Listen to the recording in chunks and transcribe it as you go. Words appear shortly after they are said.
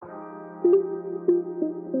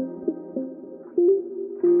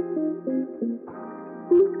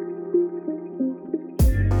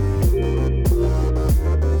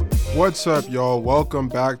What's up, y'all? Welcome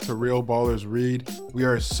back to Real Ballers Read. We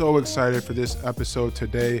are so excited for this episode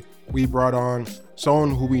today. We brought on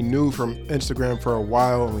someone who we knew from Instagram for a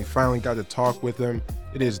while, and we finally got to talk with him.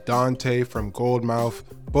 It is Donta from Goldmouth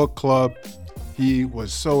Book Club. He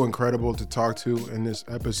was so incredible to talk to in this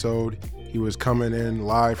episode. He was coming in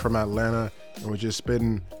live from Atlanta and was just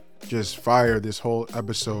spitting just fire this whole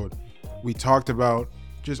episode. We talked about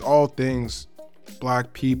just all things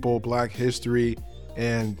Black people, Black history,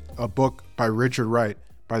 and a book by Richard Wright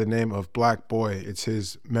by the name of Black Boy. It's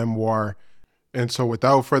his memoir. And so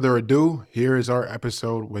without further ado, here is our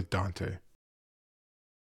episode with Donta.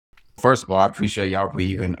 First of all, I appreciate y'all for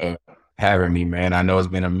even having me, man. I know it's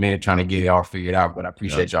been a minute trying to get it all figured out, but I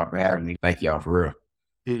appreciate y'all for having me. Thank y'all for real.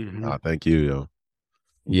 Mm-hmm. Thank you, yo.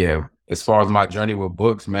 Yeah. As far as my journey with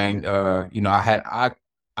books, man, I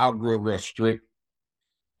grew up real strict.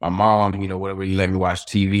 My mom, wouldn't really let me watch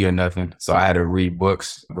TV or nothing. So I had to read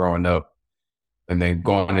books growing up. And then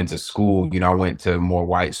going into school, I went to more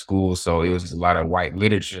white schools. So it was a lot of white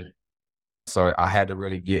literature. So I had to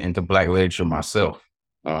really get into Black literature myself.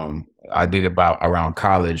 I did around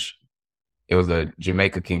college. It was a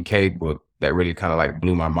Jamaica Kincaid book that really kind of like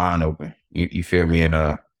blew my mind open. You feel me?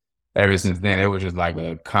 And ever since then, it was just like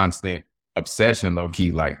a constant obsession, low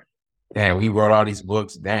key. Like, damn, we wrote all these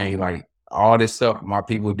books. Dang, like, all this stuff my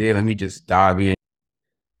people did, let me just dive in.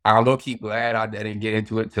 I'm low-key glad I didn't get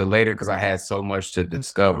into it till later because I had so much to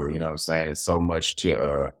discover, you know what I'm saying? It's so much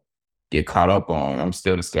to get caught up on. I'm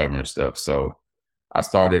still discovering stuff. So I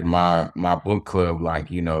started my book club,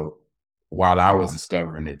 while I was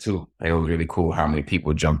discovering it too. It was really cool how many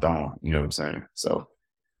people jumped on, you know what I'm saying? So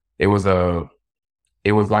it was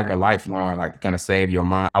like a lifeline, like kind of save your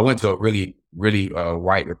mind. I went to a really, really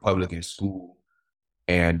white Republican school.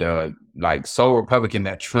 And so Republican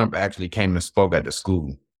that Trump actually came and spoke at the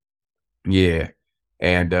school. Yeah.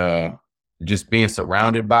 And just being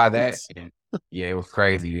surrounded by that. And, yeah, it was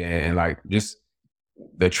crazy. And like just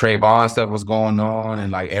the Trayvon stuff was going on.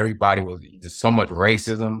 And like everybody was just so much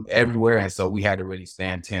racism everywhere. And so we had to really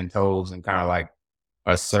stand 10 toes and kind of like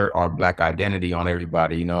assert our Black identity on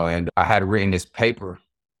everybody, And I had written this paper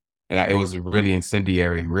and it was a really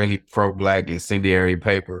incendiary, really pro-Black incendiary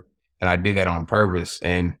paper. And I did that on purpose.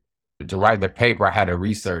 And to write the paper, I had to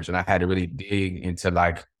research and I had to really dig into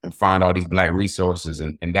and find all these Black resources.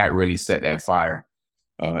 And that really set that fire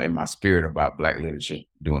in my spirit about Black literature,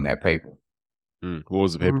 doing that paper. What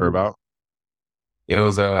was the paper about? It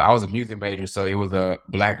was I was a music major, so it was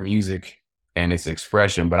Black music and its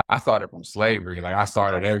expression. But I started from slavery. Like I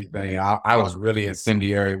started everything. I was really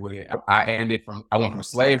incendiary with it. I went from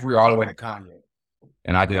slavery all the way to Kanye.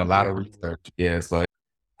 And I did a lot of research. Yeah, so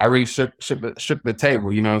I really shook the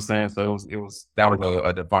table, you know what I'm saying? So that was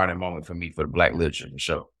a defining moment for me for the Black literature for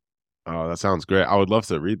sure. Oh, that sounds great. I would love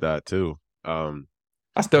to read that too.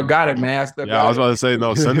 I still got it, man. I was about to say,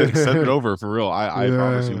 no, send it over for real. I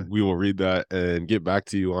promise you we will read that and get back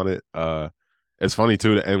to you on it. It's funny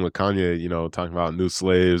too to end with Kanye, talking about new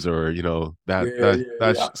slaves or,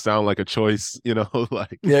 that sound like a choice,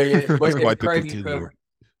 like. Yeah. But it's crazy because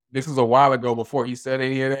this was a while ago before he said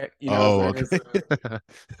any of that. Okay.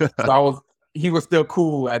 So he was still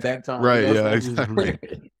cool at that time. Right, yeah, exactly.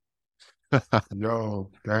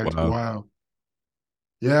 Yo, that's wow.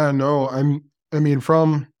 Yeah, no,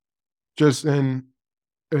 from just in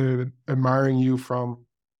admiring you from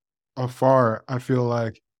afar, I feel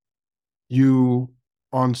like you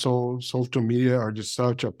on social media are just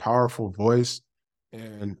such a powerful voice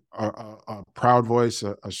and a proud voice,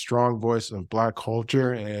 a strong voice of Black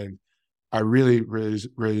culture. And I really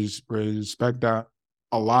respect that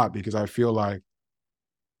a lot because I feel like,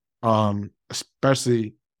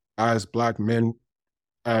 especially as Black men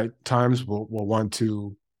at times will want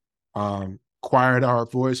to quiet our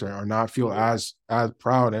voice or not feel as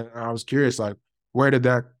proud. And I was curious, like, where did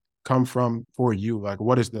that come from for you? Like,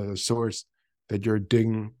 what is the source that you're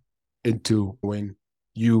digging into when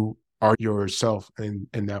you are yourself in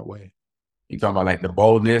that way? You talking about like the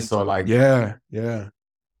boldness or like? Yeah.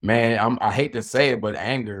 Man, I hate to say it, but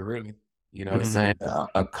anger, really. You know what I'm saying?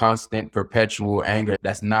 A constant, perpetual anger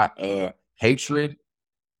that's not hatred,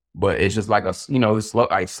 but it's just like it's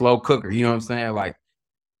slow cooker. You know what I'm saying? Like,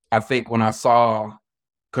 I think when I saw,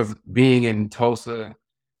 because being in Tulsa,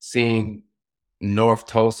 seeing North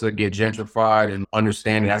Tulsa get gentrified and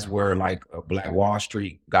understanding that's where like Black Wall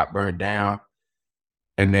Street got burned down.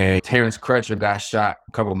 And then Terrence Crutcher got shot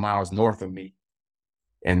a couple of miles north of me.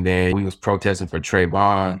 And then we was protesting for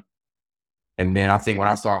Trayvon. And then I think when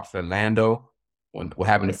I saw Philando, what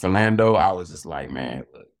happened to Philando, I was just like, man,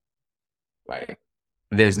 look, like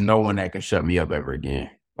there's no one that can shut me up ever again.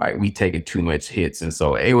 Like we taking too much hits. And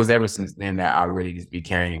so it was ever since then that I really just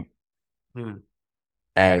became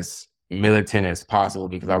as militant as possible,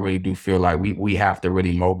 because I really do feel like we have to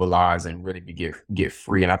really mobilize and really get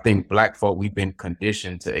free. And I think Black folk, we've been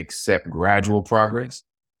conditioned to accept gradual progress,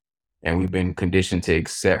 and we've been conditioned to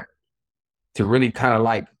really kind of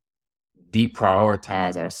like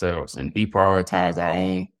deprioritize ourselves and deprioritize our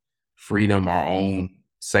own freedom, our own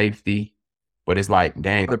safety. But it's like,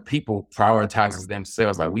 dang, the people prioritizes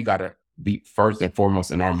themselves. Like we gotta be first and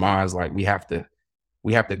foremost in our minds. Like we have to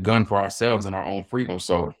gun for ourselves and our own freedom.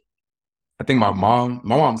 So I think my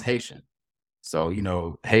mom's Haitian. So,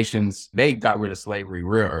 Haitians, they got rid of slavery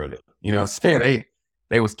real early.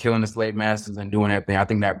 They was killing the slave masters and doing everything. I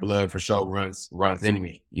think that blood for sure runs in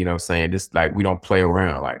me, just like we don't play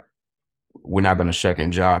around. Like we're not gonna shuck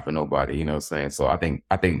and jive for nobody, So I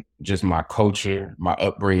think just my culture, my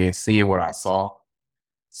upbringing, seeing what I saw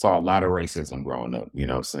a lot of racism growing up,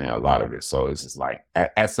 a lot of it. So it's just like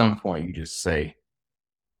at some point you just say,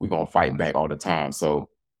 we're gonna fight back all the time. So,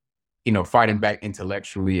 fighting back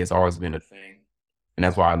intellectually has always been a thing. And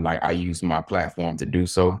that's why I use my platform to do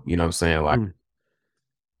so,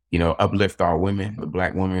 uplift our women, the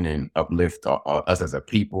Black women, and uplift us as a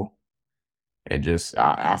people. And just,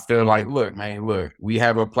 I feel like, look, we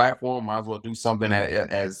have a platform, might as well do something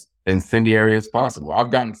as incendiary as possible. I've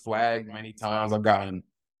gotten flagged many times. I've gotten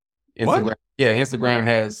Instagram. What? Yeah, Instagram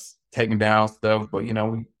has taken down stuff, but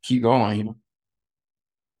we keep going,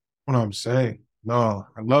 What I'm saying. No,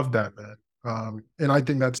 I love that, man. And I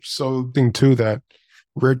think that's something too that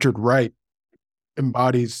Richard Wright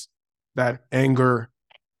embodies, that anger.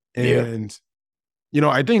 And,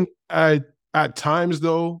 I think at times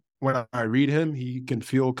though, when I read him, he can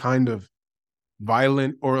feel kind of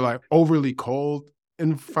violent or like overly cold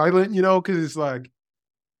and violent, because it's like,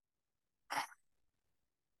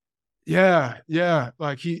 yeah.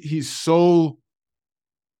 Like he's so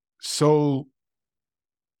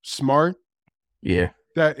smart. Yeah.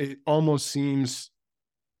 That it almost seems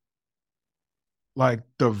like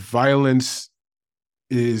the violence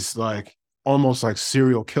is like almost like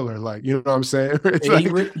serial killer, like, you know what I'm saying? It's He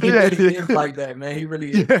like, really is like that, man. He really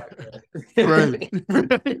is like that. Right.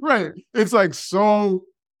 Right. It's like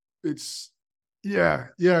it's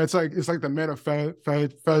it's like the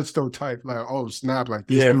manifesto type, like, oh snap, like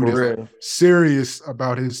this dude is like serious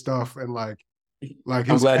about his stuff, and like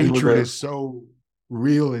his hatred is so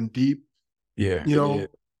real and deep. Yeah.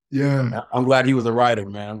 Yeah. I'm glad he was a writer,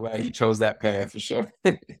 man. I'm glad he chose that path for sure.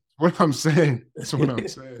 What I'm saying. That's what I'm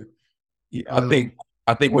saying. Yeah,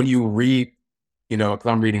 I think when you read, because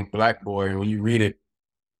I'm reading Black Boy, and when you read it,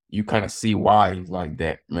 you kind of see why he's like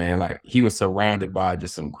that, man. Like he was surrounded by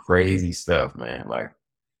just some crazy stuff, man. Like,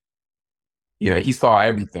 he saw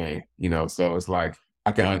everything, so it's like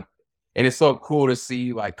and it's so cool to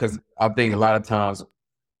see, like, because I think a lot of times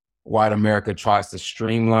white America tries to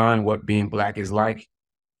streamline what being Black is like,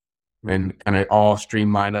 and kind of all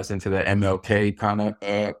streamline us into the MLK kind of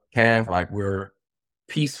path. Like we're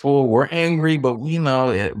peaceful, we're angry, but we know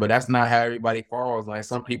it, but that's not how everybody falls. Like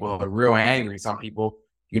some people are real angry. Some people,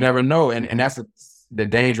 you never know. And that's the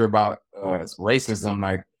danger about racism.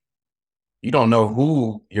 Like you don't know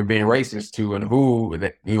who you're being racist to and who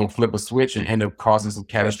that flip a switch and end up causing some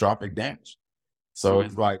catastrophic damage. So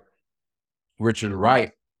it's like Richard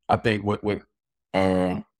Wright, I think because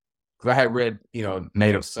I had read,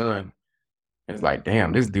 Native Son. It's like,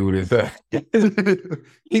 damn, this dude is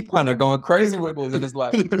he kind of going crazy with it. And it's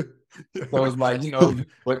like, so it's like,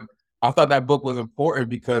 but I thought that book was important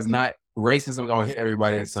because not racism don't hit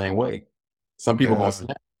everybody the same way. Some people gonna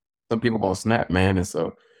snap. Some people gonna snap, man. And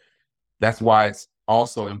so that's why it's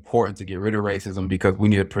also important to get rid of racism, because we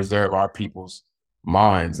need to preserve our people's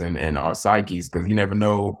minds and our psyches, because you never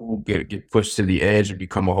know who get pushed to the edge and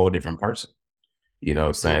become a whole different person. You know what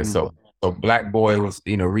I'm saying? So Black Boy was,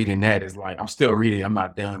 reading that is like, I'm still reading, I'm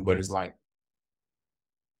not done, but it's like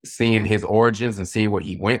seeing his origins and seeing what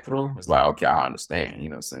he went through. It's like, okay, I understand, you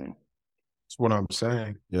know what I'm saying? That's what I'm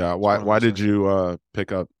saying. Yeah. Why did you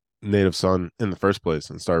pick up Native Son in the first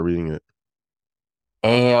place and start reading it?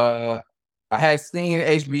 I had seen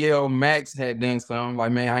HBO Max had done something,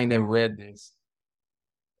 like, man, I ain't never read this.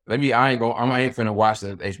 I ain't finna watch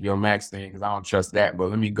the HBO Max thing because I don't trust that, but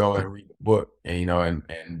let me go and read the book. And,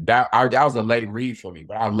 and that was a late read for me,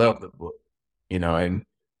 but I love the book, and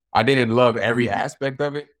I didn't love every aspect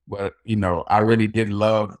of it, but, I really did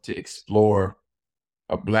love to explore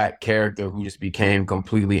a Black character who just became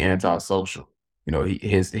completely antisocial.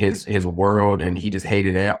 His world, and he just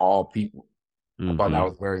hated all people. I thought that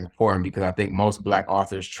was very important because I think most Black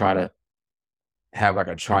authors try to have like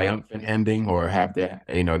a triumphant ending or have that,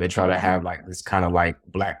 they try to have like this kind of like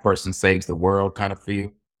Black person saves the world kind of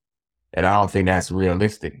feel. And I don't think that's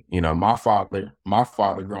realistic. My father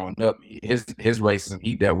growing up, his racism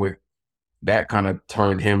he dealt with, that kind of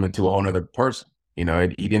turned him into a whole other person. He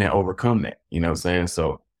didn't overcome that. You know what I'm saying?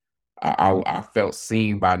 So I felt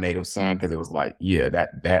seen by Native Son because it was like, yeah,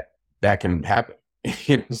 that can happen.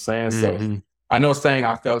 You know what I'm saying? So I know saying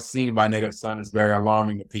I felt seen by Native Son is very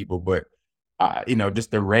alarming to people, but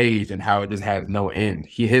just the rage and how it just has no end.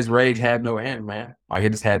 His rage had no end, man. Like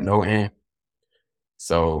it just had no end.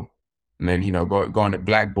 So, and then going to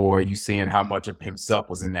Black Boy, you seeing how much of himself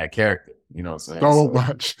was in that character. You know what I'm saying? So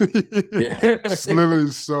much. It's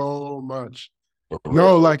literally so much.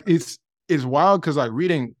 No, like it's wild because like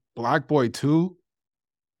reading Black Boy 2,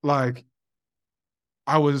 like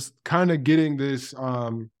I was kind of getting this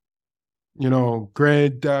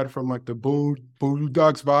granddad from like the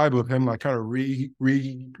Boondocks vibe of him like kind of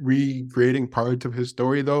recreating parts of his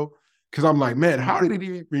story though. Cause I'm like, man, how did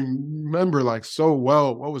he remember like so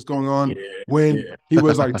well what was going on when he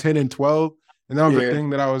was like 10 and 12? And that was the thing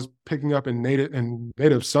that I was picking up in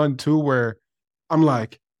Native Son too, where I'm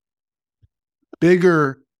like,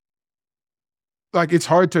 bigger, like it's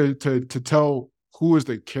hard to tell who is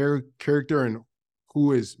the character and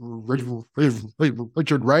who is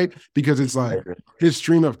Richard Wright, because it's like his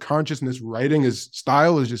stream of consciousness writing, his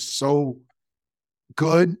style is just so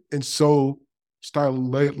good and so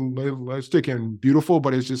stylistic and beautiful,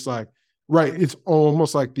 but it's just like, right, it's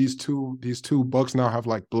almost like these two books now have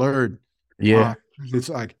like blurred. It's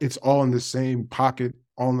like it's all in the same pocket,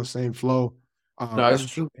 all in the same flow. No, it's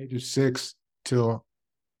true. Age of 6 till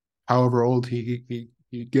however old he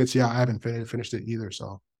gets. I haven't finished it either,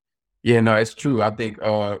 so yeah, no, it's true. I think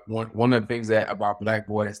one of the things that about Black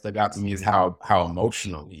Boy that stuck out to me is how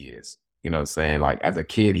emotional he is. You know what I'm saying? Like as a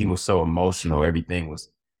kid, he was so emotional.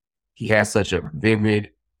 He has such a vivid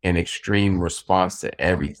and extreme response to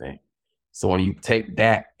everything. So when you take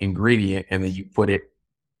that ingredient and then you put it,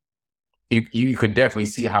 you could definitely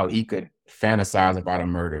see how he could fantasize about a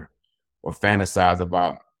murder or fantasize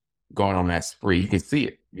about going on that spree. You can see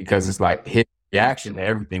it because it's like his reaction to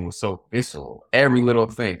everything was so visceral. Every little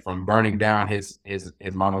thing, from burning down his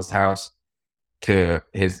mama's house to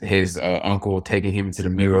his uncle taking him into the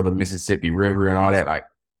middle of the Mississippi River and all that. Like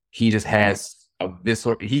he just has a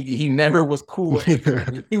visceral. He never was cool.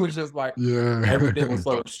 He was just like everything was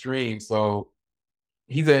so extreme. So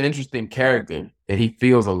he's an interesting character and he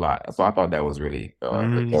feels a lot. So I thought that was really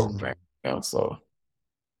dope thing. So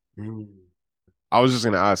I was just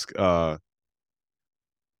gonna ask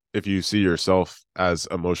if you see yourself as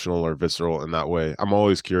emotional or visceral in that way. I'm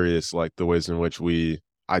always curious, like the ways in which we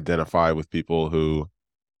identify with people who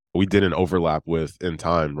we didn't overlap with in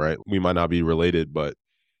time, right? We might not be related, but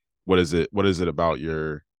what is it about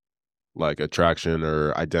your like attraction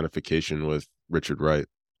or identification with Richard Wright?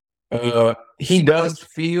 He went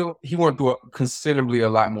through considerably a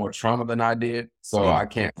lot more trauma than I did. So I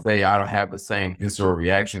can't say I don't have the same visceral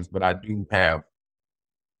reactions, but I do have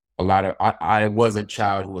a lot of, I was a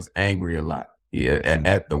child who was angry a lot. Yeah. And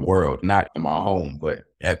at the world, not in my home, but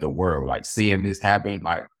at the world, like seeing this happen,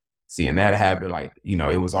 like seeing that happen, like,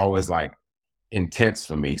 it was always like intense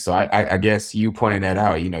for me. So I guess you pointing that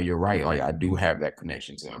out, you're right. Like I do have that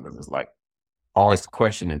connection to him because it's like always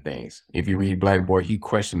questioning things. If you read Black Boy, he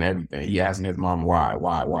questioned everything. He asking his mom, why? You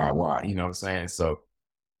know what I'm saying? So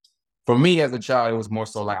for me as a child, it was more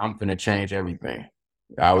so like, I'm finna change everything.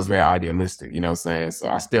 I was very idealistic, you know what I'm saying? So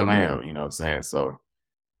I still am, you know what I'm saying? So,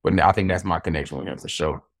 but I think that's my connection with him for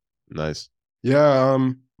sure. Nice. Yeah.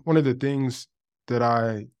 One of the things that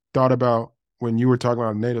I thought about when you were talking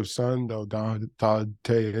about Native Son, though, Dante,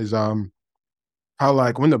 is how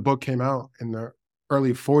like when the book came out in the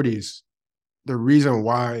early 40s, the reason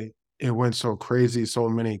why it went so crazy, so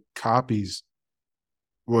many copies,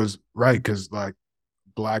 was right because like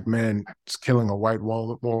Black man is killing a white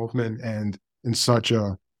woman and in such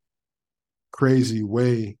a crazy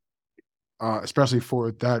way, especially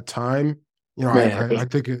for that time. I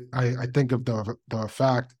think of the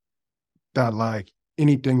fact that like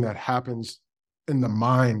anything that happens in the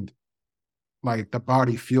mind, like the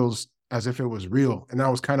body feels as if it was real, and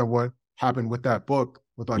that was kind of what happened with that book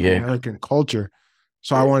with like American culture.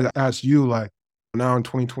 So I wanted to ask you, like now in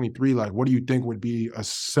 2023, like what do you think would be a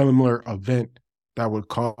similar event that would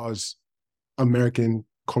cause American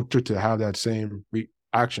culture to have that same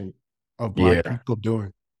reaction of Black people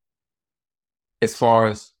doing? As far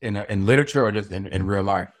as in literature or just in real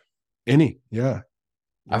life? Any, yeah.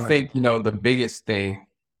 I think, the biggest thing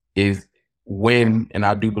is when, and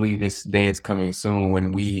I do believe this day is coming soon,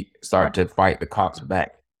 when we start to fight the cops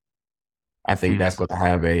back, I think that's going to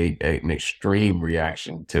have an extreme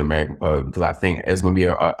reaction to American public, because I think it's going to be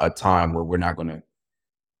a time where we're not going to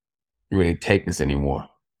really take this anymore,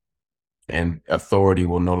 and authority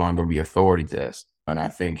will no longer be authority to us. And I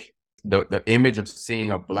think the image of seeing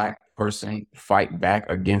a Black person fight back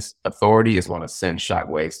against authority is going to send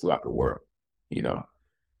shockwaves throughout the world, you know.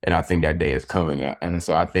 And I think that day is coming. And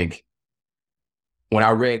so I think when I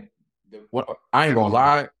read, I ain't gonna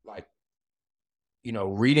lie, like, you know,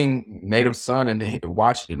 reading Native Son and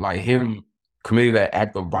watching like him committing that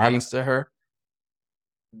act of violence to her,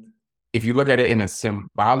 if you look at it in a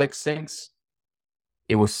symbolic sense,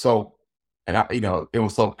 it was so, it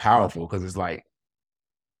was so powerful, because it's like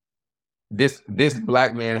this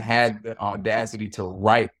Black man had the audacity to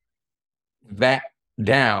write that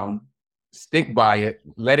down, stick by it,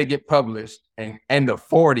 let it get published, and the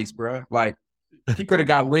 40s, bro. Like, he could have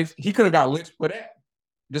got lynched. He could have got lynched for that,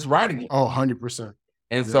 just writing it. Oh, 100%.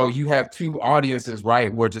 And so you have two audiences,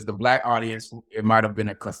 right? Where just the Black audience, it might have been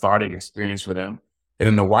a cathartic experience for them. And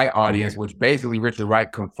then the white audience, which basically Richard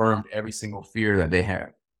Wright confirmed every single fear that they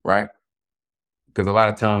had, right? Because a lot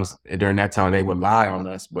of times during that time, they would lie on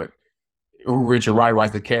us, but Richard Wright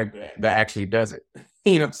writes the character that actually does it.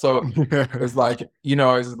 So it's like,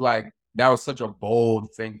 it's like, that was such a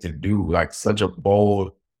bold thing to do, like such a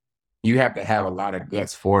bold, you have to have a lot of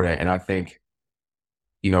guts for that. And I think,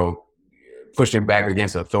 pushing back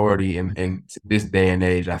against authority in this day and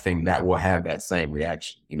age, I think that will have that same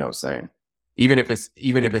reaction, you know what I'm saying? Even if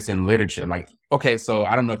it's in literature, like, okay, so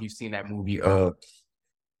I don't know if you've seen that movie,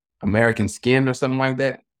 American Skin or something like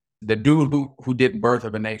that. The dude who did Birth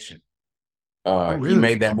of a Nation. Really? He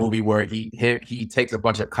made that movie where he takes a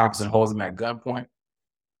bunch of cops and holds them at gunpoint.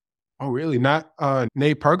 Oh, really? Not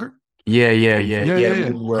Nate Parker? Yeah.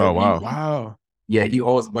 Oh, wow. Wow. Yeah, he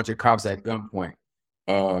holds a bunch of cops at gunpoint,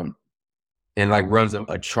 and like runs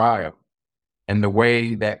a trial. And the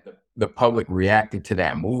way that the public reacted to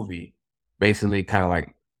that movie, basically kind of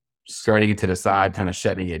like skirting it to the side, kind of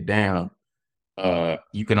shutting it down.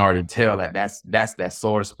 You can already tell that's that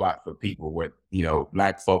sore spot for people where,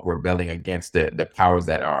 Black folk rebelling against the powers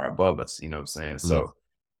that are above us, you know what I'm saying? So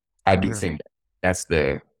I do think that's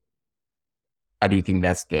the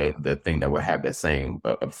thing that will have that same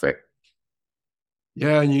effect.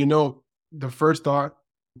 Yeah, and the first thought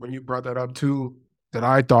when you brought that up too, that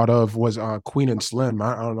I thought of was Queen and Slim.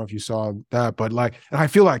 I don't know if you saw that, but and I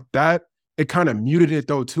feel like that, it kind of muted it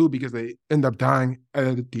though too, because they end up dying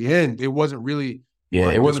at the end. It wasn't really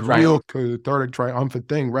it wasn't real cathartic triumphant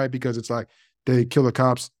thing, right? Because it's like they kill the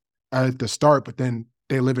cops at the start, but then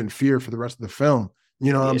they live in fear for the rest of the film.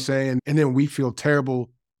 You know what I'm saying? And then we feel terrible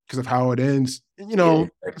because of how it ends.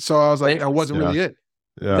 So I was like, that wasn't really it.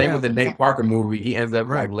 Yeah. Same with the Nate Parker movie. He ends up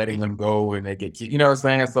like letting them go and they get killed. You know what I'm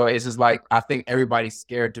saying? So it's just like, I think everybody's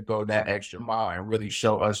scared to go that extra mile and really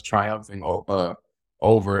show us triumphing over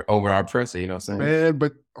our oppressor. You know what I'm saying?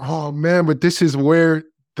 But this is where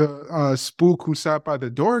the spook who sat by the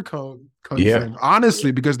door comes in.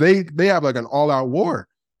 Honestly, because they have like an all-out war.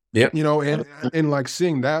 Yep. And like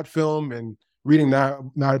seeing that film and reading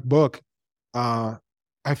that book,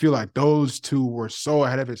 I feel like those two were so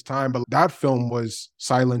ahead of its time, but that film was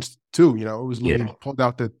silenced too. It was literally pulled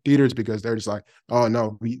out the theaters because they're just like, oh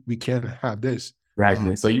no, we can't have this.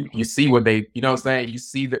 Right. So you see what they, you know what I'm saying? You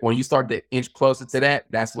see that when you start to inch closer to that,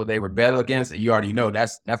 that's what they rebel against. And you already know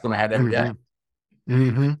that's going to have that reaction.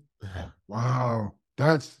 Mm-hmm. Wow.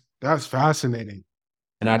 That's fascinating.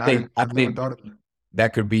 And I think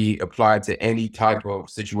that could be applied to any type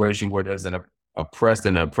of situation where there's an oppressed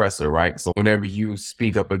and oppressor, right? So whenever you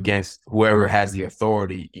speak up against whoever has the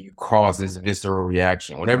authority, you cause this visceral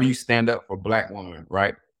reaction. Whenever you stand up for Black women,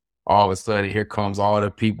 right? All of a sudden, here comes all the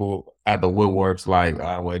people at the woodworks like,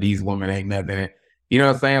 well, these women ain't nothing. You know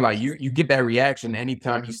what I'm saying? Like you get that reaction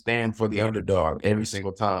anytime you stand for the underdog, every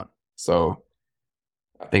single time. So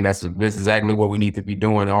I think this is exactly what we need to be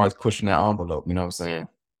doing, always pushing that envelope. You know what I'm saying?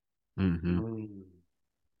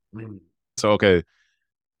 Mm-hmm. So, okay.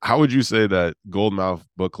 How would you say that Goldmouth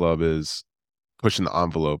Book Club is pushing the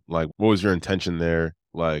envelope? Like, what was your intention there?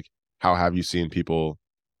 Like, how have you seen people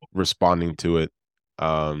responding to it?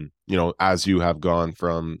 As you have gone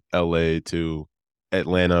from LA to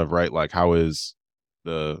Atlanta, right? Like, how is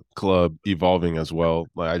the club evolving as well?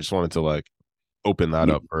 Like, I just wanted to like open that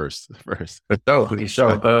up first. Totally.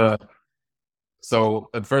 So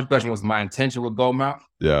the first question was my intention with Goldmouth.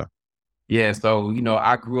 Yeah. Yeah. So,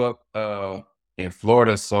 I grew up in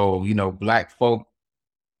Florida. So, Black folk,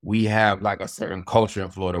 we have like a certain culture in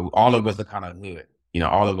Florida. All of us are kind of hood.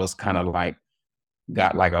 All of us kind of like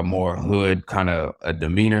got like a more hood kind of a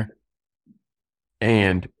demeanor.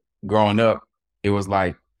 And growing up, it was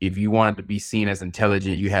like if you wanted to be seen as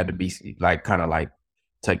intelligent, you had to be like kind of like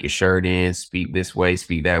tuck your shirt in, speak this way,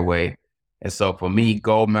 speak that way. And so for me,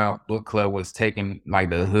 Goldmouth Book Club was taking like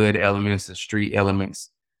the hood elements, the street elements,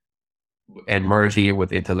 and merging it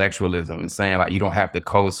with intellectualism and saying like you don't have to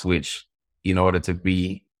code switch in order to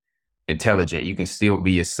be intelligent. You can still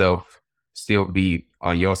be yourself, still be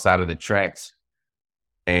on your side of the tracks,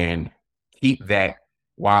 and keep that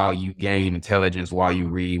while you gain intelligence, while you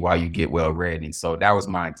read, while you get well read. And so that was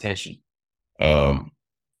my intention. I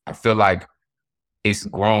feel like it's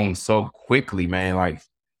grown so quickly, man. Like,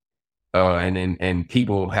 and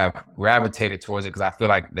people have gravitated towards it because I feel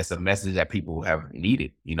like that's a message that people have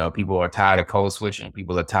needed. You know, people are tired of code switching.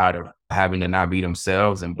 People are tired of having to not be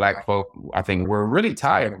themselves. And Black folk, I think we're really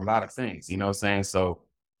tired of a lot of things. You know what I'm saying? So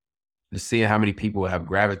to see how many people have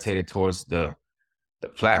gravitated towards the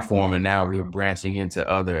platform, and now we're branching into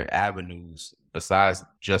other avenues besides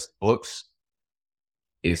just books.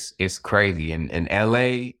 It's crazy. And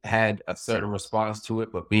LA had a certain response to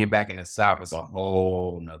it, but being back in the South is a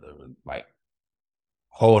whole nother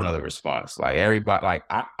response. Like everybody, like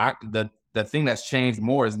the thing that's changed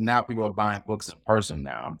more is now people are buying books in person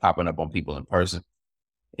now. I'm popping up on people in person,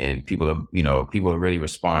 and people are really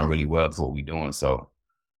responding really well to what we're doing. So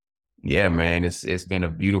yeah, man, it's been a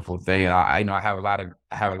beautiful thing. I have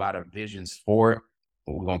a lot of visions for it.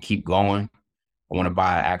 But we're gonna keep going. I want to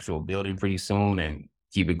buy an actual building pretty soon and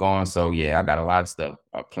keep it going. So yeah, I got a lot of stuff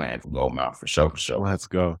planned for Goldmouth for sure, for sure. Let's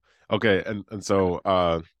go. Okay, and so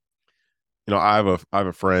I have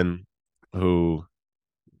a friend who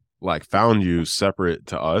like found you separate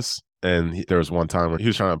to us, and there was one time when he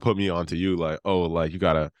was trying to put me onto you, like, oh, like you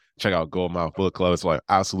gotta check out Goldmouth Book Club. It's like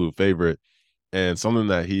absolute favorite, and something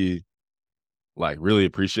that he like really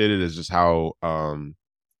appreciated is just how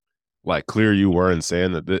like clear you were in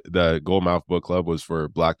saying that the Goldmouth Book Club was for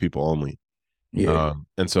Black people only. Yeah,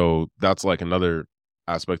 And so that's like another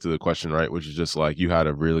aspect of the question, right? Which is just like you had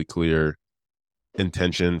a really clear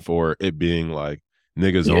intention for it being like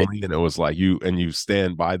niggas yeah, only, and it was like you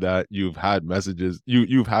stand by that. You've had messages,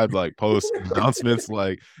 you've had like post announcements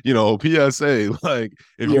like, PSA, like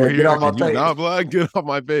if you're yeah. Get here off my and you're page. not Black, get off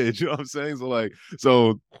my page. You know what I'm saying? So like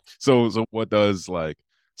so what does like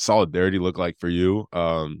solidarity look like for you,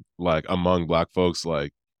 like among Black folks,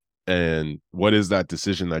 like, and what is that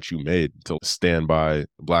decision that you made to stand by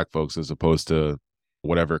Black folks as opposed to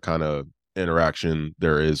whatever kind of interaction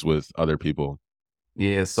there is with other people?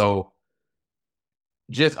 Yeah. So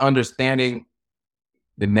just understanding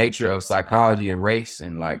the nature of psychology and race,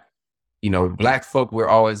 and like, Black folk, we're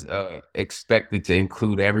always expected to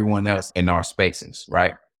include everyone else in our spaces,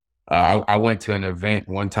 right? I went to an event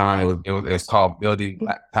one time. It's called Building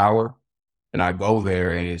Black Power, and I go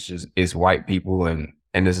there, and it's white people, and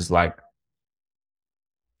this is like,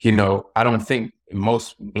 I don't think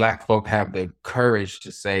most Black folk have the courage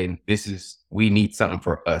to say we need something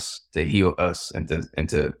for us to heal us, and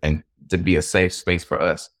to be a safe space for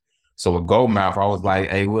us. So with Goldmouth, I was like,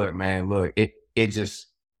 hey, look, man, look,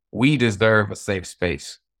 we deserve a safe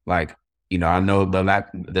space. Like, I know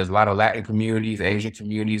there's a lot of Latin communities, Asian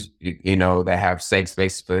communities, that have safe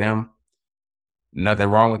spaces for them. Nothing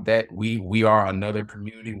wrong with that. We are another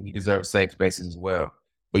community. We deserve safe spaces as well.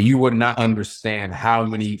 But you would not understand how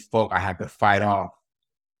many folk I had to fight off,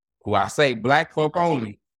 who I say Black folk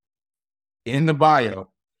only, in the bio,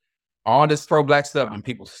 all this pro Black stuff, and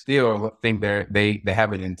people still think they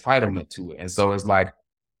have an entitlement to it. And so it's like,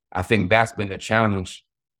 I think that's been the challenge,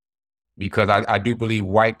 because I do believe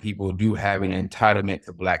white people do have an entitlement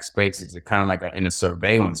to Black spaces. It's kind of like in a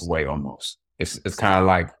surveillance way almost. It's kind of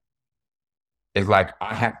like, it's like,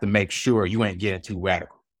 I have to make sure you ain't getting too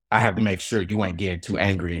radical. I have to make sure you ain't getting too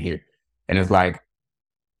angry in here. And it's like,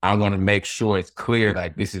 I want to make sure it's clear,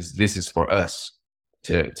 like this is for us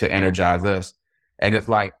to energize us. And it's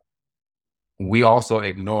like, we also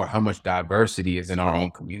ignore how much diversity is in our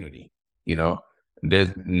own community. There's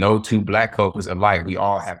no two Black folks alike. We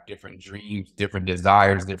all have different dreams, different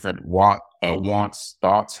desires, different wants,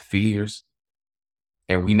 thoughts, fears.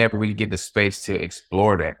 And we never really get the space to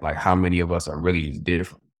explore that. Like, how many of us are really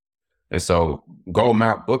different? And so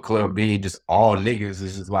Goldmouth Book Club being just all niggas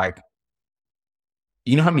is just like,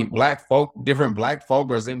 how many different Black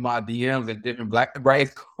folk are in my DMs, and different Black, right?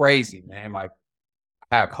 It's crazy, man. Like,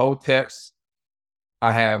 I have hoteps,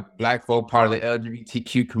 I have Black folk part of the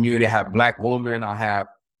LGBTQ community, I have Black women, I have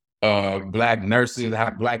Black nurses, I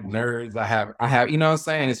have Black nerds, I have, you know what I'm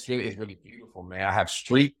saying? It's really beautiful, man. I have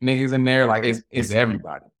street niggas in there, like it's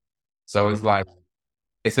everybody. So it's like,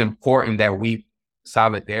 it's important that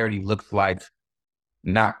solidarity looks like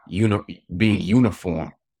not being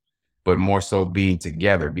uniform, but more so being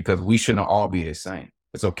together, because we shouldn't all be the same.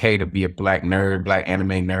 It's okay to be a Black nerd, Black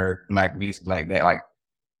anime nerd, Black this, Black that, like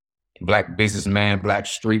Black businessman, Black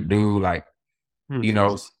street dude, like, you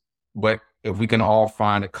know, but if we can all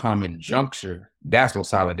find a common juncture, that's what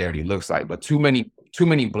solidarity looks like. But too many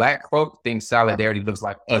Black folks think solidarity looks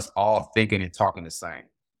like us all thinking and talking the same.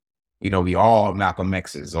 You know, we all Malcolm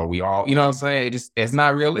X's, or we all, you know what I'm saying? It's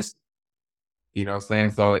not realistic. You know what I'm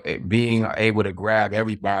saying? So being able to grab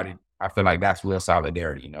everybody, I feel like that's real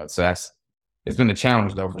solidarity, you know? So it's been a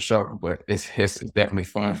challenge though, for sure, but it's definitely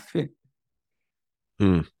fun.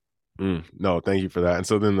 No, thank you for that. And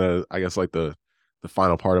so then I guess like the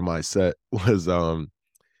final part of my set was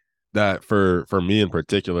that for me in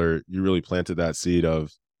particular, you really planted that seed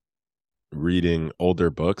of reading older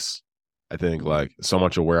books. I think like so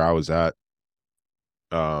much of where I was at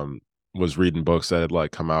was reading books that had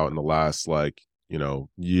like come out in the last like,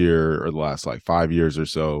 year or the last like 5 years or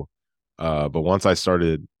so. But once I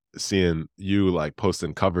started seeing you like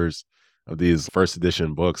posting covers of these first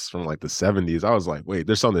edition books from like the 70s, I was like, wait,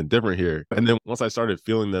 there's something different here. And then once I started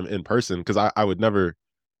feeling them in person, because I would never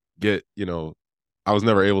get, I was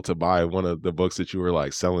never able to buy one of the books that you were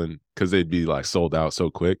like selling because they'd be like sold out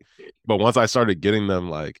so quick. But once I started getting them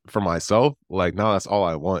like for myself, like now that's all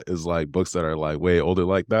I want is like books that are like way older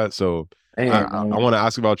like that. So I want to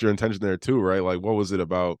ask about your intention there too, right? Like what was it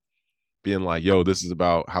about being like, yo, this is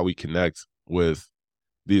about how we connect with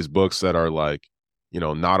these books that are like,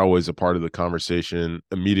 not always a part of the conversation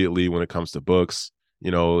immediately when it comes to books.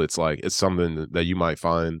 It's like it's something that you might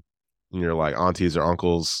find in your like aunties or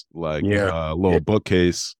uncles like little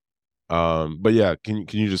bookcase. But yeah, can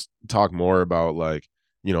you just talk more about like,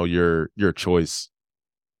 your choice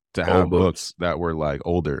to have books that were like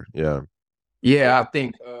older? Yeah, I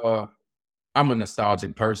think I'm a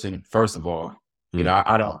nostalgic person, first of all. You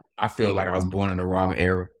know, I feel like I was born in the wrong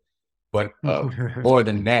era. But more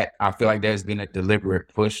than that, I feel like there's been a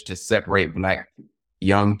deliberate push to separate Black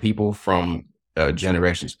young people from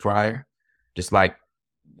generations prior. Just like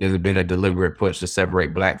there's been a deliberate push to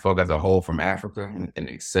separate Black folk as a whole from Africa, and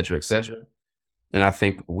et cetera, et cetera. And I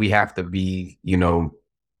think we have to be,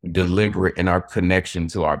 deliberate in our connection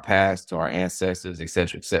to our past, to our ancestors, et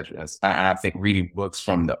cetera, et cetera. I think reading books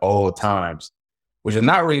from the old times, which is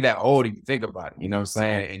not really that old if you think about it, you know what I'm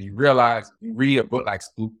saying? And you realize, you read a book like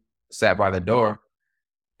Spook Sat by the Door,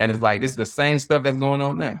 and it's like, this is the same stuff that's going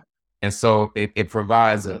on now. And so it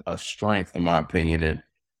provides a strength, in my opinion.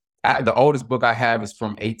 And the oldest book I have is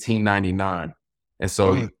from 1899. And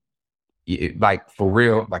so like for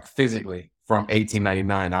real, like physically from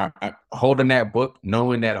 1899, I holding that book,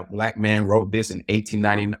 knowing that a Black man wrote this in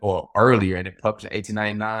 1899 or earlier and it published in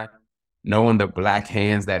 1899, knowing the Black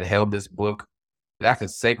hands that held this book, that's a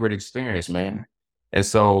sacred experience, man. And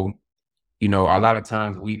so, a lot of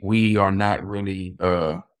times we are not really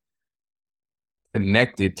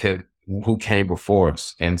connected to who came before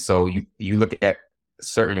us. And so you look at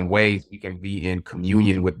certain ways we can be in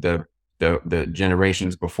communion with the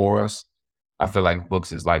generations before us. I feel like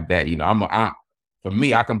books is like that. For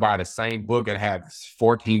me, I can buy the same book and have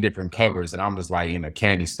 14 different covers, and I'm just like in a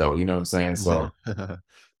candy store. You know what I'm saying? So,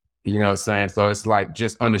 you know what I'm saying? So it's like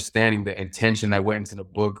just understanding the intention that went into the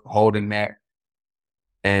book, holding that,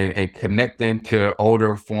 and connecting to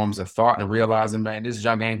older forms of thought and realizing, man, this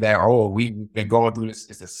junk ain't that old. We've been going through this.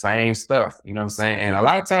 It's the same stuff. You know what I'm saying? And a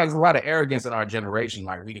lot of times, there's a lot of arrogance in our generation,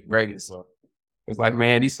 like we the greatest. So it's like,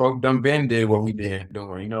 man, these folks done been did what we been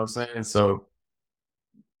doing. You know what I'm saying? So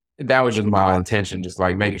that was just my intention, just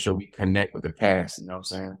like making sure we connect with the past. You know what I'm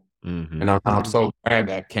saying? And I'm so glad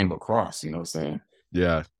that came across. You know what I'm saying?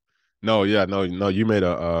 Yeah. No. You made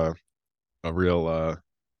a real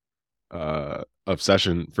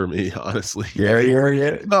obsession for me, honestly.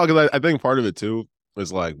 Yeah. No, because I think part of it too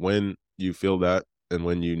is like when you feel that and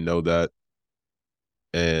when you know that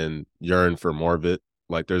and yearn for more of it,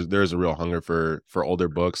 like there's a real hunger for older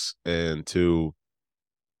books. And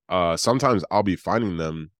sometimes I'll be finding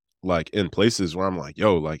them like in places where I'm like,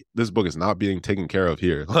 yo, like this book is not being taken care of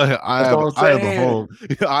here. Like I have a home,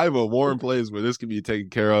 I have a warm place where this can be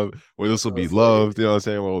taken care of, where this will be loved, you know what I'm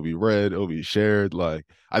saying? Where it'll be read, it'll be shared. Like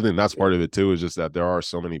I think that's part of it too, is just that there are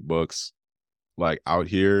so many books like out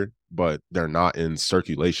here, but they're not in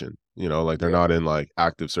circulation, like they're not in like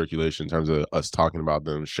active circulation in terms of us talking about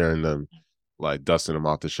them, sharing them, like dusting them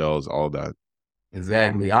off the shelves, all of that.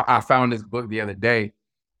 Exactly. I found this book the other day.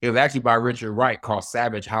 It was actually by Richard Wright, called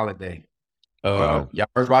Savage Holiday. Wow. Y'all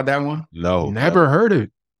heard about that one? No. Never heard it.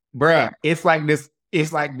 Bruh, it's like this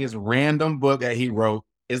random book that he wrote.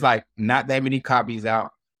 It's like not that many copies out.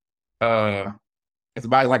 it's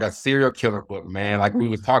about like a serial killer book, man. Like we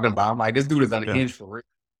was talking about. I'm like, this dude is an inch for real.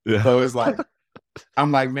 Yeah. So it's like,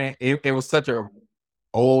 I'm like, man, it was such a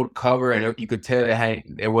old cover, and you could tell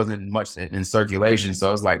there wasn't much in circulation.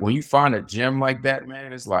 So it's like when you find a gem like that,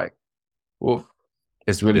 man, it's like, well,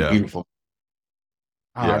 it's really beautiful.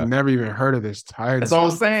 I've never even heard of this title. That's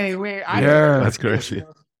all I'm saying, man. That's crazy.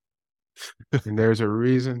 And there's a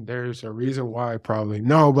reason why, probably.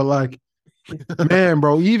 No, but like, man,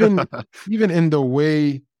 bro, even in the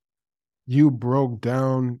way you broke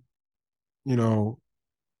down, you know,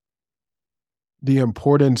 the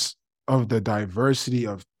importance of the diversity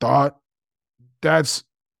of thought, that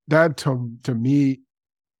to me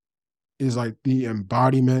is like the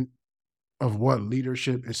embodiment of what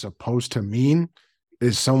leadership is supposed to mean,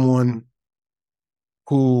 is someone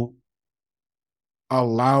who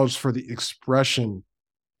allows for the expression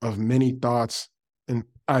of many thoughts and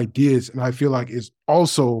ideas. And I feel like it's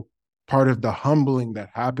also part of the humbling that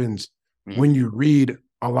happens when you read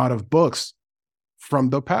a lot of books from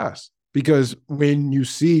the past. Because when you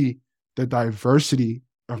see the diversity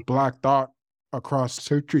of Black thought across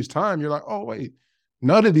centuries time, you're like, oh, wait,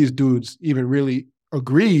 none of these dudes even really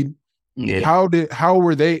agreed. Yeah. How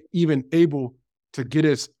were they even able to get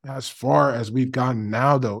us as far as we've gotten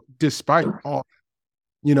now, though, despite all,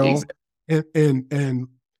 you know, and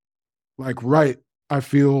like, right, I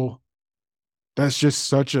feel that's just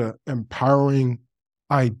such a empowering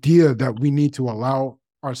idea that we need to allow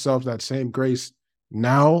ourselves that same grace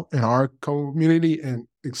now in our community and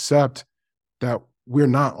accept that we're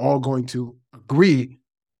not all going to agree,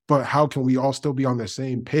 but how can we all still be on the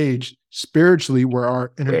same page spiritually, where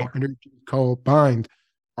our energies combined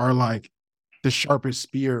are like the sharpest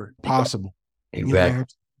spear possible. Exactly. You know?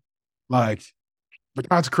 Like, but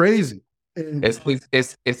that's crazy.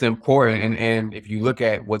 It's important. And if you look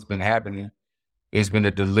at what's been happening, it's been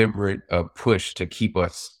a deliberate push to keep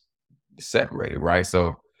us separated, right?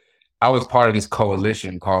 So I was part of this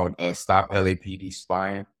coalition called Stop LAPD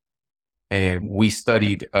Spying. And we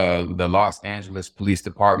studied the Los Angeles Police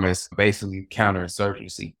Department's basically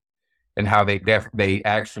counterinsurgency and how they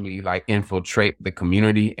actually like infiltrate the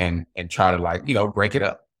community and try to like, you know, break it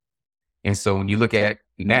up. And so when you look at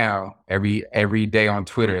now, every day on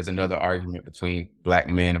Twitter is another argument between Black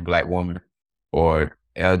men and Black women, or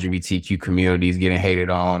LGBTQ communities getting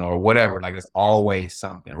hated on, or whatever. Like, it's always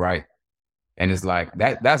something, right? And it's like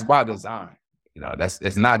that's by design. You know,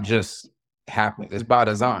 it's not just happening. It's by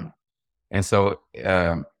design. And so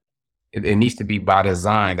it needs to be by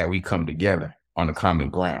design that we come together on the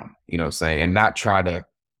common ground, you know what I'm saying? And not try to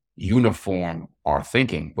uniform our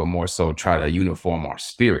thinking, but more so try to uniform our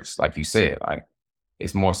spirits. Like you said, like,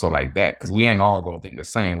 it's more so like that, because we ain't all gonna think the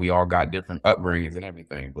same. We all got different upbringings and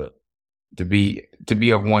everything, but to be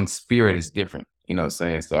of one spirit is different, you know what I'm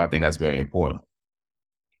saying? So I think that's very important.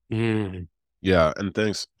 Yeah, and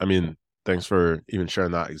thanks for even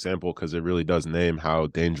sharing that example, because it really does name how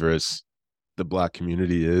dangerous the Black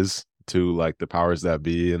community is to like the powers that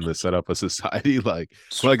be and the setup of society. Because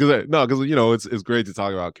you know, it's great to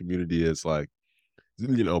talk about community as like,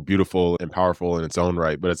 you know, beautiful and powerful in its own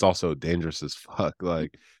right, but it's also dangerous as fuck.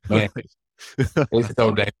 Like, yeah. It's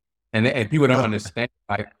so dangerous, and people don't understand.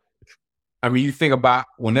 Like, I mean, you think about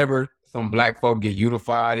whenever some Black folk get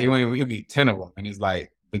unified, it'll be 10 of them, and it's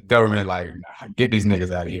like the government like, nah, get these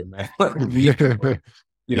niggas out of here, man.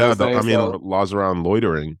 You know, laws around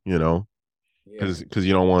loitering, you know, because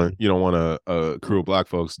you don't want a crew of Black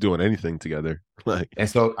folks doing anything together, like, and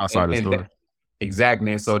so outside the store.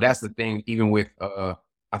 Exactly. And so that's the thing, even with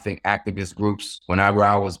I think activist groups, whenever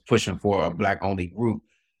I was pushing for a Black only group,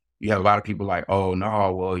 you have a lot of people like, oh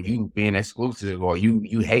no, well, you being exclusive, or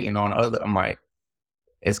you hating on other. I'm like,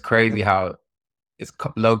 it's crazy how it's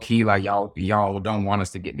low key, like y'all don't want us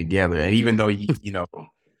to get together. And even though you know,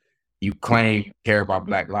 you claim you care about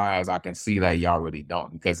Black lives, I can see that y'all really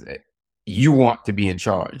don't, because you want to be in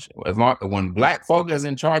charge. As long when Black folk is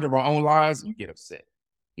in charge of our own lives, you get upset.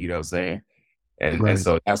 You know what I'm saying? And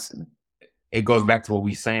so it goes back to what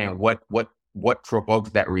we saying. What provokes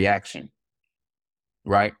that reaction,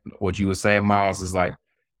 right? What you were saying, Miles, is like,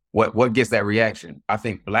 what gets that reaction? I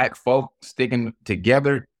think Black folk sticking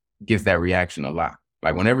together gets that reaction a lot.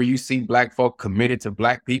 Like, whenever you see Black folk committed to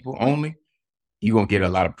Black people only, you're gonna get a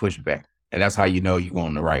lot of pushback. And that's how you know you're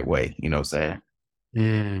going the right way. You know what I'm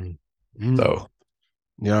saying? So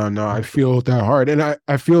yeah, no, I feel that hard. And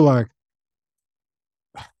I feel like,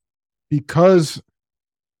 because,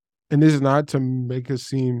 and this is not to make us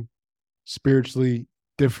seem spiritually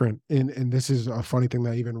different, and this is a funny thing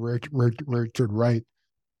that even Richard Wright,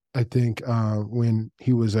 I think, when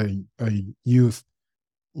he was a youth,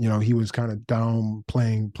 you know, he was kind of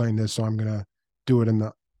downplaying this, so I'm gonna do it in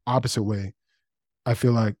the opposite way. I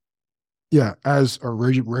feel like, yeah, as a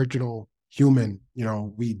original human,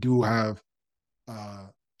 we do have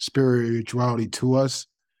spirituality to us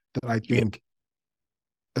that I Yeah. think,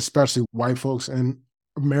 especially white folks in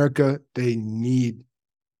America, they need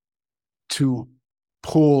to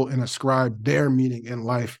pull and ascribe their meaning in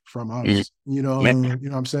life from Mm. us. Man, You know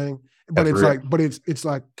what I'm saying? But that's it's real. like, it's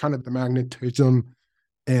like kind of the magnetism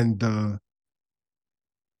and the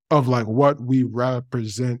of like what we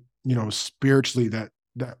represent, spiritually, that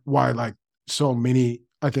why like so many,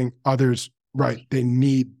 I think others, right, they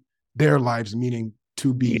need their lives meaning to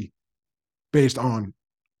Yeah. be based on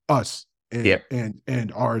us Yeah.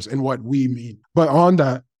 and ours and what we mean. But on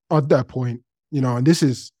that point, and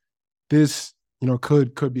this,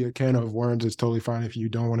 could be a can of worms. It's totally fine if you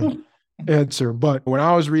don't want to answer. But when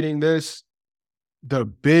I was reading this, the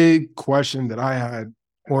big question that I had,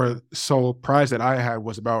 or surprise that I had,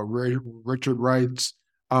 was about Richard Wright's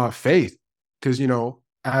faith. Because,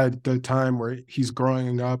 at the time where he's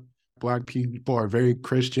growing up, Black people are very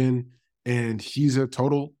Christian, and he's a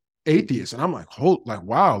total atheist. And I'm like,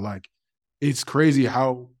 wow, like it's crazy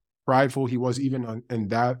how prideful he was even in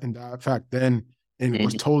that fact then, and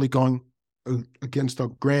was Mhm. totally going against the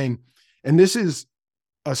grain. And this is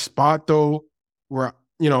a spot though where,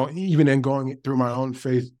 even in going through my own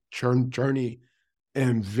faith journey,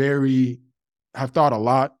 and have thought a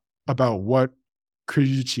lot about what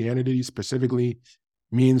Christianity specifically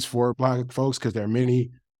means for Black folks, because there are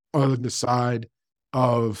many on the side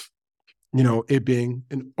of, it being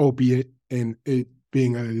an opiate and it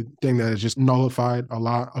being a thing that has just nullified a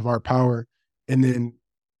lot of our power. And then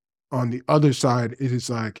on the other side, it is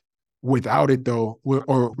like, without it though,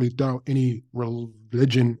 or without any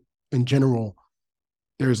religion in general,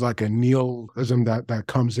 there's like a nihilism that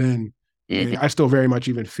comes in. And Mhm. I still very much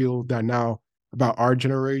even feel that now about our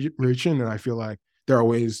generation. And I feel like there are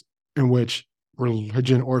ways in which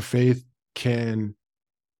religion or faith can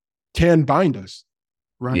bind us,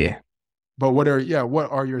 right? Yeah. But what are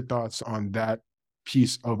your thoughts on that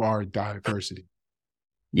piece of our diversity?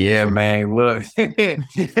 Yeah, man. Look. Hey,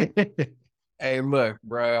 look,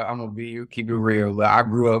 bro, I'm gonna keep it real. Look, I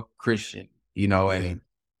grew up Christian, and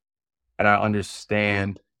I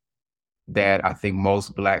understand that I think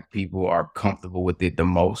most Black people are comfortable with it the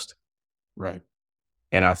most. Right.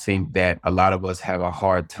 And I think that a lot of us have a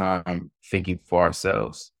hard time thinking for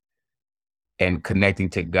ourselves and connecting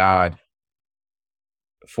to God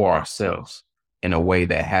for ourselves in a way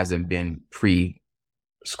that hasn't been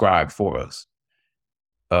prescribed for us.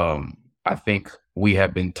 I think we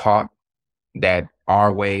have been taught that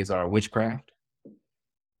our ways are witchcraft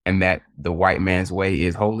and that the white man's way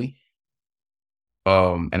is holy.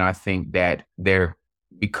 And I think that there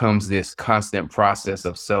becomes this constant process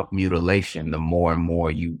of self-mutilation the more and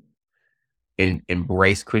more you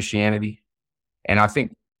embrace Christianity. And I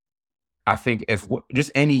think if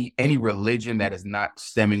just any religion that is not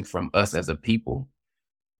stemming from us as a people,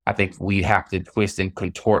 I think we have to twist and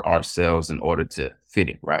contort ourselves in order to fit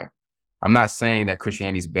it, right? I'm not saying that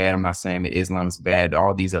Christianity is bad. I'm not saying that Islam is bad.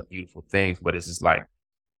 All these are beautiful things, but it's just like,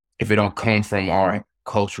 if it don't come from our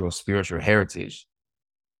cultural, spiritual heritage,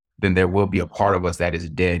 then there will be a part of us that is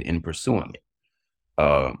dead in pursuing it.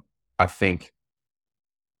 I think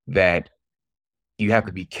that you have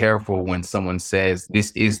to be careful when someone says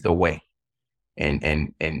this is the way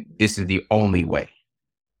and this is the only way.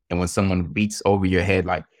 And when someone beats over your head,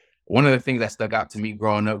 like one of the things that stuck out to me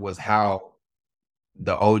growing up was how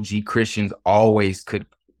the OG Christians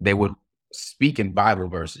they would speak in Bible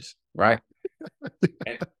verses, right?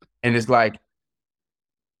 And, and it's like,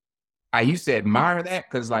 I used to admire that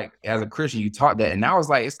because, like, as a Christian, you taught that. And I was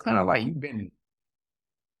like, it's kind of like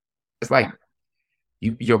it's like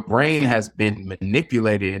your brain has been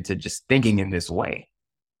manipulated into just thinking in this way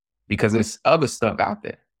because there's other stuff out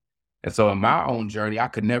there. And so in my own journey, I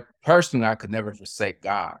could never forsake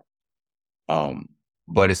God. Um,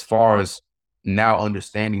 but as far as now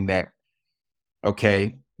understanding that,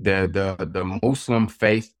 okay, the Muslim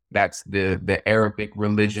faith, that's the Arabic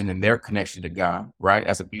religion and their connection to God, right?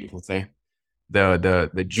 That's a beautiful thing.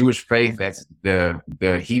 The Jewish faith, that's the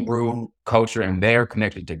Hebrew culture and they're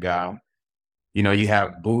connected to God. You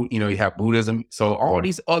have Buddhism. So all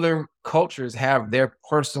these other cultures have their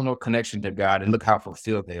personal connection to God, and look how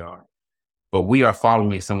fulfilled they are. But we are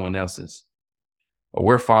following someone else's, or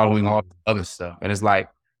we're following all the other stuff. And it's like,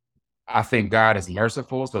 I think God is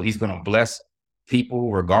merciful, so he's going to bless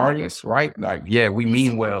people regardless, right? Like, yeah, we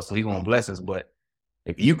mean well, so he's going to bless us. But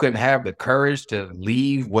if you can have the courage to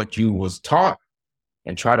leave what you was taught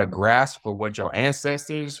and try to grasp for what your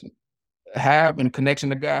ancestors have in connection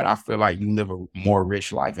to God, I feel like you live a more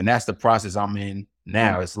rich life. And that's the process I'm in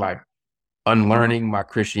now. It's like unlearning my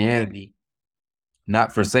Christianity,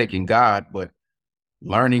 not forsaking God, but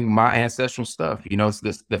learning my ancestral stuff.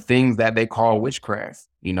 It's the things that they call witchcraft,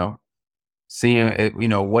 seeing it,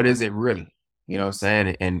 what is it really? You know what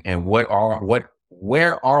I'm saying? And where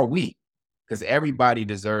are we? Because everybody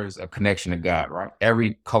deserves a connection to God, right?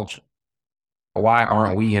 Every culture. Why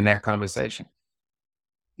aren't we in that conversation?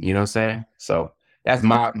 You know what I'm saying? So that's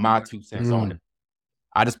my 2 cents on it.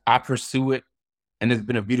 I pursue it, and it's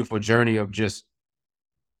been a beautiful journey of just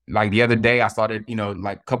like the other day I started,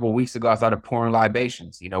 like a couple of weeks ago, I started pouring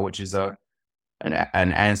libations, which is an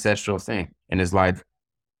ancestral thing. And it's like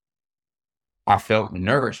I felt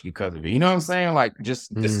nourished because of it. You know what I'm saying? Like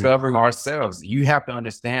just discovering ourselves. You have to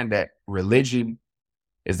understand that religion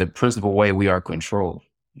is the principal way we are controlled.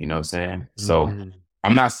 You know what I'm saying? So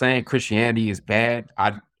I'm not saying Christianity is bad.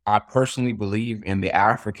 I personally believe in the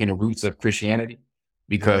African roots of Christianity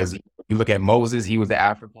because you look at Moses, he was the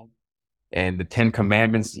African, and the 10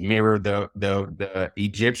 Commandments mirror the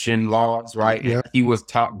Egyptian laws, right? Yeah. He was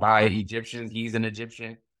taught by Egyptians. He's an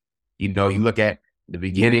Egyptian. You look at the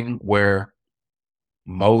beginning where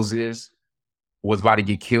Moses was about to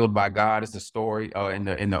get killed by God. It's a story in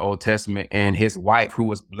the Old Testament, and his wife, who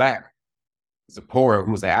was black, Zipporah,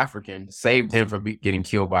 who was an African, saved him from getting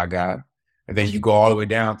killed by God. And then you go all the way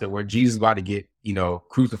down to where Jesus was about to get,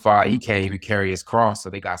 crucified. He came to carry his cross. So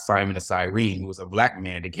they got Simon of Cyrene, who was a black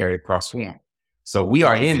man, to carry the cross for him. So we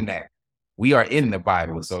are in that. We are in the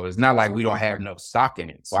Bible. So it's not like we don't have no stock in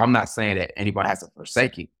it. So I'm not saying that anybody has to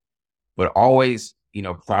forsake it, but always,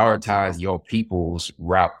 prioritize your people's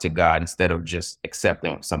route to God instead of just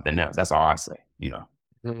accepting something else. That's all I say, No,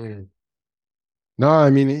 I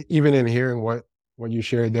mean, even in hearing what you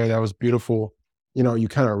shared there, that was beautiful. You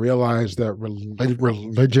kind of realize that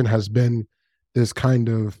religion has been this kind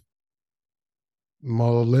of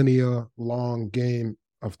millennia long game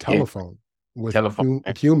of telephone with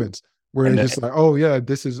humans, where it's just like, oh yeah,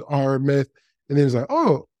 this is our myth, and then it's like,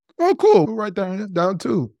 oh cool, we'll write that down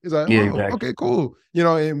too. It's like, okay, cool,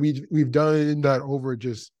 and we've done that over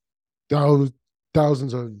just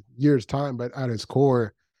thousands of years time, but at its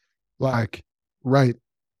core, like, right,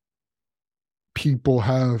 people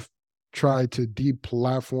have tried to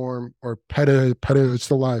deplatform or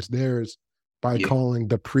pedestalize theirs by calling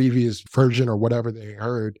the previous version or whatever they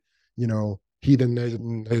heard,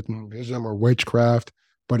 heathenism or witchcraft,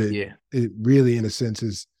 but it really, in a sense,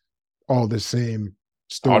 is all the same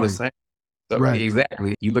story. All the same. So, right.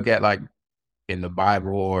 Exactly. You look at like in the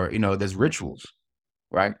Bible, or there's rituals,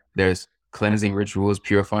 right? There's cleansing rituals,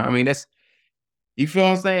 purifying. I mean, you feel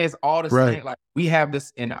what I'm saying? It's all the same. Like we have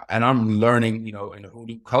this, and I'm learning, in the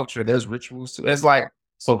Hoodoo culture, there's rituals too. It's like,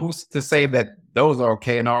 so who's to say that those are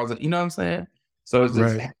okay and ours? You know what I'm saying? So it's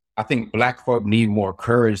just, I think Black folk need more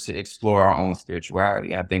courage to explore our own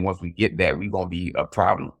spirituality. I think once we get that, we're gonna be a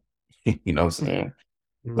problem. You know what I'm saying?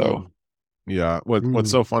 So yeah,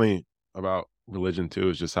 what's so funny about religion too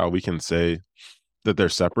is just how we can say that they're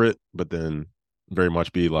separate, but then very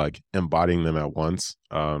much be like embodying them at once.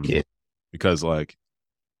 Because like,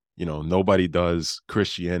 nobody does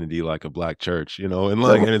Christianity like a Black church, and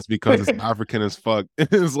like, and it's because it's African as fuck.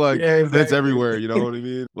 It's like, it's everywhere. You know what I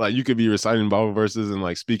mean? Like you could be reciting Bible verses and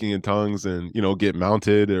like speaking in tongues and, get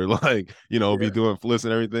mounted or like, be doing flips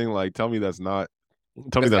and everything. Like, tell me that's not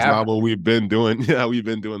what we've been doing. Yeah. We've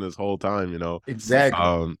been doing this whole time,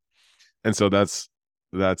 Exactly. And so that's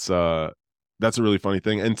a really funny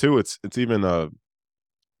thing. And two, it's even a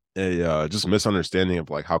just misunderstanding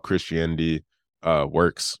of like how Christianity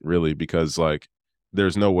works, really, because like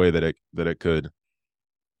there's no way that it could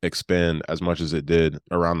expand as much as it did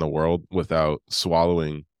around the world without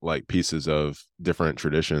swallowing like pieces of different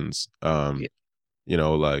traditions.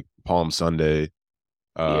 Like Palm Sunday.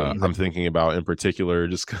 I'm thinking about in particular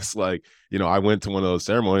just because like, I went to one of those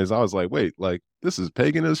ceremonies. I was like, wait, like this is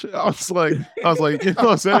pagan as shit. I was like, you know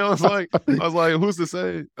what I'm saying? I was like, who's to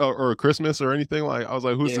say, or Christmas or anything? Like, I was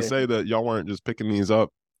like, who's to say that y'all weren't just picking these up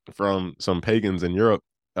from some pagans in Europe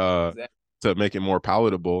to make it more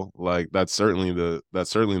palatable? Like, that's certainly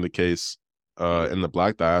the case in the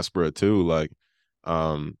Black diaspora too. Like,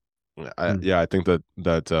 I think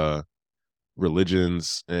that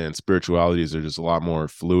religions and spiritualities are just a lot more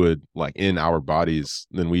fluid, like in our bodies,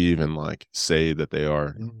 than we even like say that they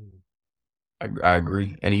are. I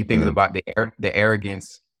agree. And you think about the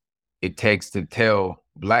arrogance it takes to tell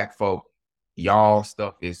Black folk, y'all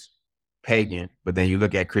stuff is pagan, but then you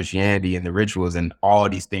look at Christianity and the rituals and all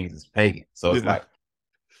these things is pagan. So it's like,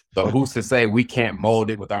 so who's to say we can't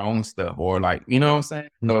mold it with our own stuff, or like, you know what I'm saying?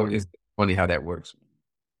 So it's funny how that works.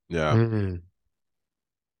 Yeah. Mm.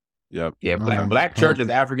 Yep. Yeah, Man, black church is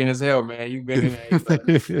African as hell, man. You've been in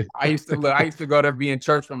there. I used to go there, be in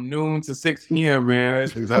church from noon to 6 p.m., man.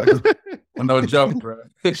 Exactly. Well, no joke, bro.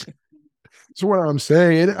 So what I'm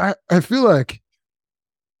saying, I feel like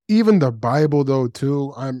even the Bible though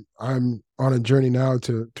too, I'm on a journey now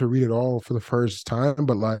to read it all for the first time,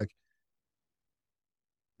 but like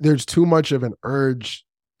there's too much of an urge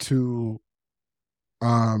to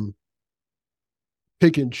um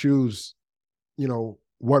pick and choose,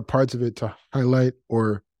 what parts of it to highlight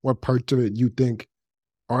or what parts of it you think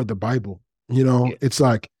are the Bible. Yeah. It's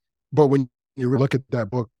like, but when you look at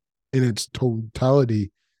that book in its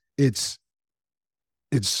totality, it's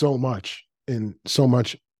so much, and so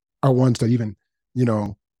much are ones that even,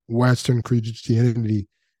 Western Christianity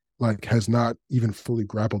like has not even fully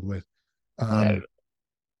grappled with. Yeah.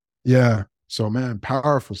 Yeah. So man,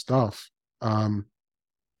 powerful stuff. Um,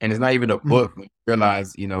 And it's not even a book. When you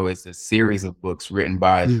realize, it's a series of books written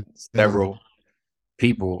by yeah. several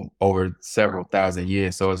people over several thousand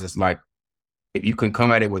years. So it's just like, if you can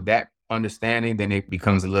come at it with that understanding, then it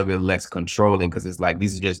becomes a little bit less controlling, because it's like,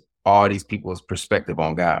 these are just all these people's perspective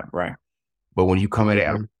on God, right? But when you come at it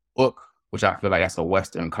as a book, which I feel like that's a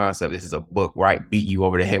Western concept, this is a book, right? Beat you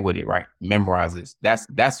over the head with it, right? Memorize this.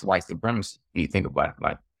 That's white supremacy when you think about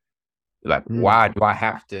it. Like, why do I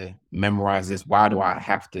have to memorize this? Why do I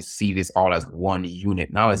have to see this all as one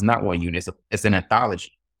unit? No, it's not one unit. It's an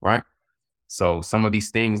anthology, right? So some of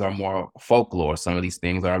these things are more folklore. Some of these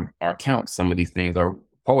things are accounts. Some of these things are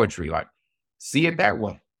poetry. Like, see it that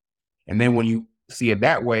way. And then when you see it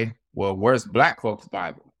that way, well, where's Black folks'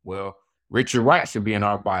 Bible? Well, Richard Wright should be in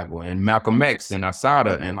our Bible, and Malcolm X and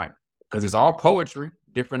Asada, and like, because it's all poetry,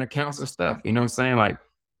 different accounts of stuff. You know what I'm saying? Like,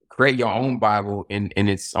 create your own Bible in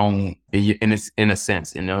its own, in a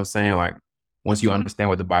sense. You know what I'm saying? Like, once you understand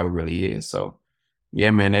what the Bible really is. So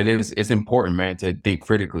yeah, man, it's important, man, to think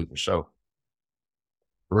critically for sure.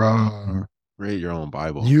 Bruh. Read your own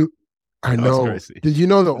Bible. I know. Did you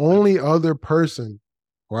know the only other person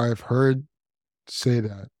who I've heard say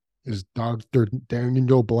that is Dr.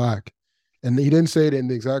 Daniel Black? And he didn't say it in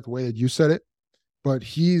the exact way that you said it, but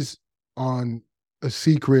he's on a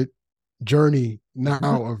secret journey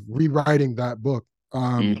now of rewriting that book.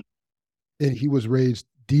 And he was raised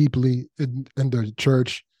deeply in the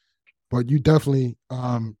church, but you definitely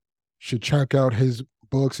should check out his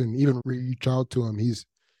books and even reach out to him. He's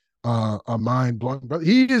a mind blowing, but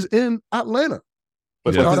he is in Atlanta.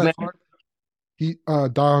 What's his name? He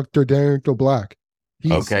Dr. Daniel Black.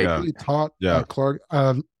 He's Okay. really taught at Clark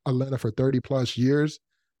Atlanta for 30 plus years,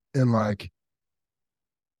 and like,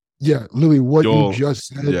 yeah, literally what you just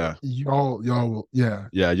said. Y'all,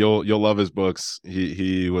 yeah. You'll love his books.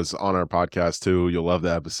 He was on our podcast too. You'll love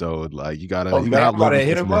the episode. Like, you gotta I'm about to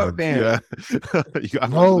hit him up, man.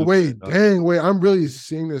 Yeah. Wait. I'm really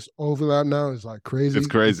seeing this overlap now. It's like crazy. It's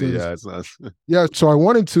crazy. Yeah, it's not. Yeah. So I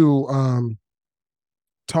wanted to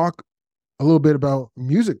talk a little bit about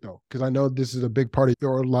music though, because I know this is a big part of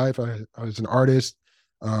your life. I was an artist,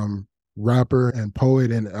 rapper, and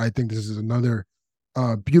poet, and I think this is another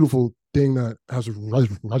beautiful thing that has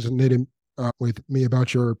resonated with me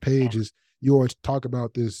about your page is you always talk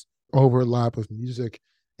about this overlap of music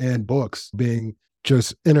and books being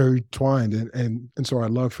just intertwined, and so I'd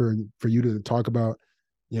love for you to talk about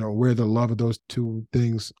where the love of those two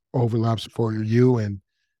things overlaps for you and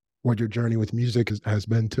what your journey with music has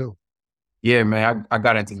been too. Yeah, man, I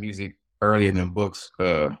got into music earlier than books.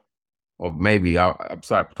 Or maybe I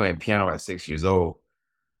started playing piano at 6 years old.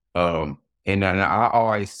 And I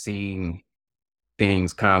always seen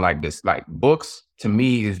things kind of like this. Like, books to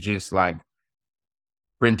me is just like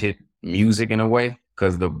printed music in a way,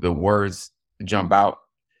 because the words jump out.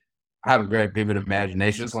 I have a very vivid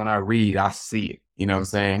imagination. So when I read, I see it. You know what I'm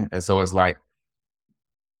saying? And so it's like,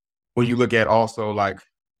 when you look at also, like,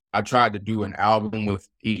 I tried to do an album with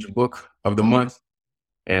each book of the month,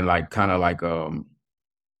 and like kind of like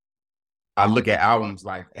I look at albums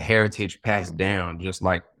like a heritage passed down, just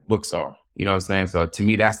like books are. You know what I'm saying? So to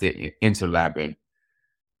me, that's the interlapping.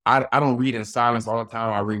 I don't read in silence all the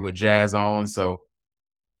time. I read with jazz on. So,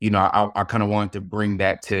 I kind of wanted to bring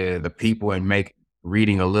that to the people and make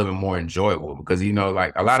reading a little bit more enjoyable, because,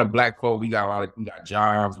 like, a lot of Black folk, we got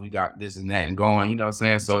jobs, we got this and that and going, you know what I'm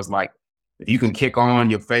saying? So it's like, if you can kick on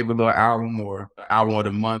your favorite little album or album of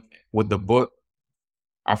the month with the book,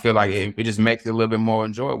 I feel like it just makes it a little bit more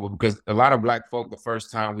enjoyable, because a lot of Black folk, the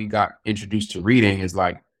first time we got introduced to reading is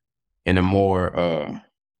like in a more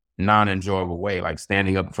non-enjoyable way, like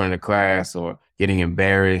standing up in front of the class or getting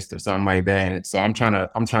embarrassed or something like that. And so I'm trying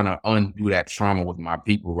to undo that trauma with my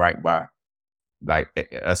people, right, by like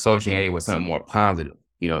associating with something more positive.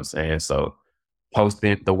 You know what I'm saying? So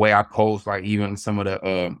posting the way I post, like even some of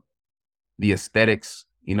the aesthetics,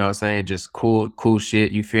 you know what I'm saying? Just cool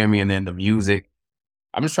shit, you feel me? And then the music.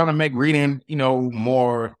 I'm just trying to make reading,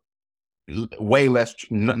 more way less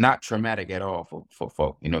not traumatic at all for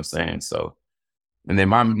folk, you know what I'm saying? So and then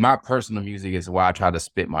my personal music is why I try to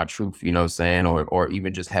spit my truth, you know what I'm saying, or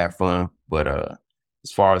even just have fun. But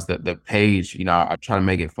as far as the page, I try to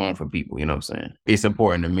make it fun for people, you know what I'm saying? It's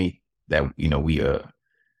important to me that we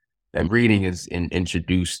that reading is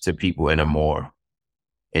introduced to people in a more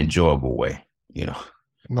enjoyable way, No,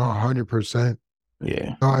 100%.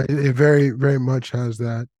 Yeah. No, it very, very much has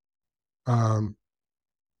that.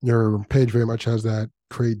 Your page very much has that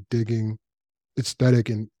crate digging aesthetic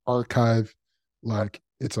and archive, like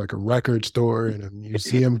it's like a record store and a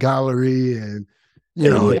museum gallery, and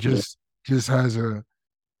Yeah. just has a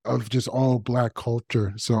of just all Black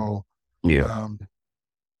culture. So Yeah.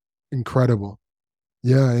 incredible.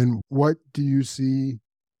 Yeah. And what do you see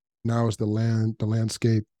now as the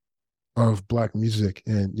landscape of Black music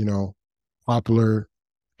and popular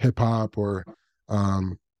hip hop or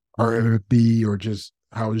R&B, or just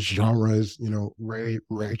how genres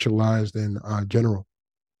racialized in general?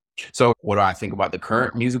 So what do I think about the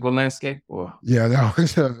current musical landscape? Or Yeah, that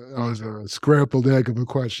was a scrambled egg of a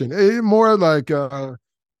question. More like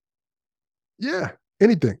yeah,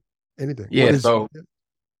 anything, anything. What yeah, is? so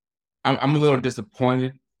I'm a little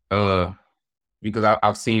disappointed because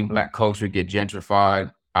I've seen Black culture get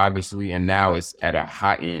gentrified, obviously, and now it's at a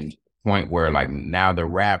high end point where like now the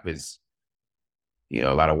rap is,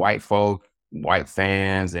 a lot of white folk, white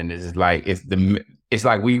fans, and it's like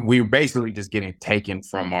we're basically just getting taken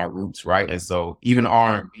from our roots, right? And so even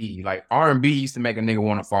R&B, like R&B used to make a nigga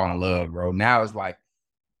want to fall in love, bro. Now it's like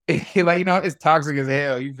it's toxic as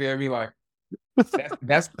hell. You feel me? Like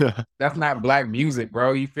that's not Black music,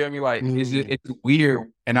 bro. You feel me? Like it's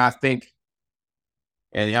weird, and I think.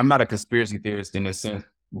 And I'm not a conspiracy theorist in a sense,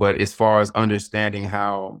 but as far as understanding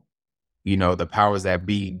how, the powers that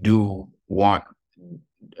be do want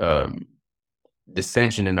um,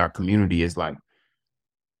 dissension in our community is like,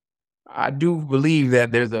 I do believe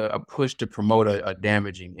that there's a push to promote a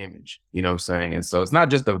damaging image, you know what I'm saying? And so it's not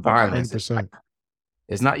just the violence.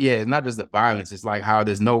 It's not just the violence. It's like how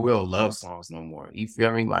there's no real love songs no more. You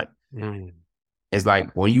feel me? Like, it's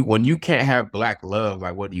like when you can't have Black love,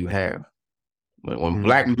 like what do you have? When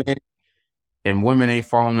Black men and women ain't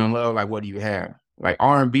falling in love, like what do you have? Like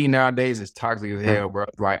R&B nowadays is toxic as hell, bro.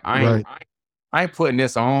 Like I ain't putting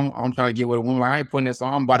this on. I'm trying to get with a woman. Like I ain't putting this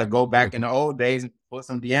on. I'm about to go back in the old days and put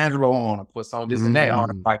some D'Angelo on, or put some this and that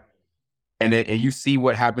on. Like, and you see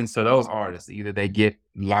what happens to those artists. Either they get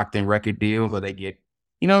locked in record deals, or they get,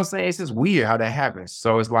 you know what I'm saying? It's just weird how that happens.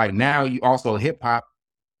 So it's like now you also hip hop.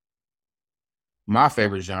 My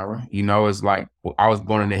favorite genre, is like I was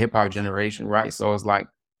born in the hip hop generation, right? So it's like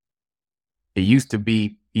it used to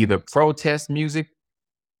be either protest music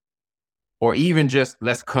or even just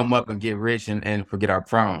let's come up and get rich and forget our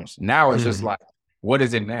problems. Now it's just like, what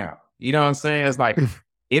is it now? You know what I'm saying? It's like,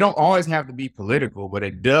 it don't always have to be political, but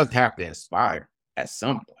it does have to inspire at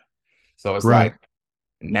some point. So it's like,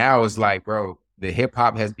 now it's like, bro, the hip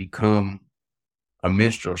hop has become a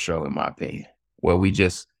minstrel show, in my opinion, where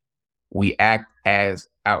we act as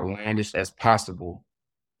outlandish as possible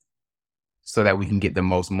so that we can get the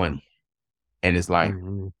most money. And it's like,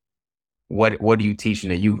 what are you teaching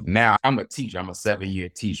the youth? Now I'm a teacher. I'm a 7-year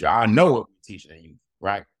teacher. I know what we're teaching the youth,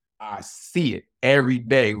 right? I see it every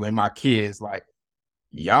day when my kids like,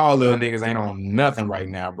 y'all little niggas ain't on nothing right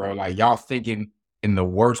now, bro. Like y'all thinking in the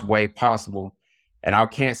worst way possible. And I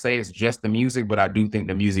can't say it's just the music, but I do think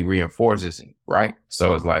the music reinforces it, right?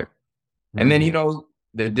 So it's like, and then,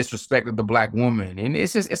 the disrespect of the Black woman. And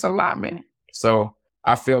it's a lot, man. So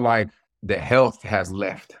I feel like the health has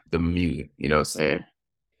left the music, you know what I'm saying?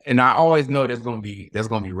 And I always know there's gonna be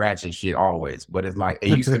ratchet shit always, but it's like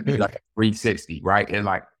it used to be like a 360, right? And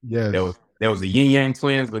like there was the Yin Yang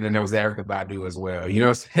Twins, but then there was Erykah Badu as well. You know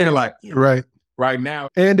what I'm saying? Like right now,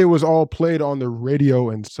 and it was all played on the radio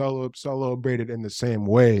and celebrated in the same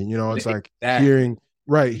way. It's like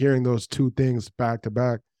hearing those two things back to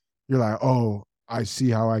back. You're like, oh, I see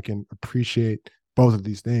how I can appreciate both of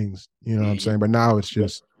these things. You know what I'm saying? But now it's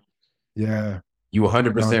just, you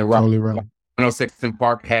 100% right. Totally right. 106 in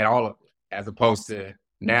Park had all of it, as opposed to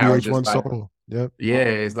now it's just like, Soul. Yep. Yeah,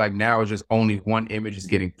 it's like now it's just only one image is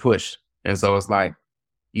getting pushed. And so it's like,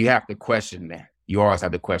 you have to question that. You always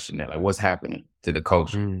have to question that, like what's happening to the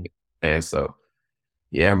culture. And so,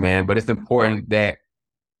 yeah, man, but it's important that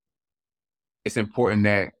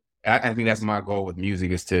I think that's my goal with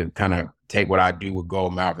music, is to kind of take what I do with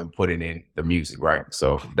Gold Mouth and put it in the music, right?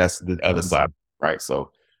 So that's the other side. right?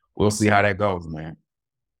 So we'll see how that goes, man.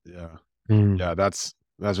 Yeah. Yeah, that's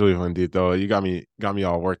really fun, indeed, though. You got me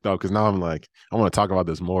all worked up, because now I'm like, I want to talk about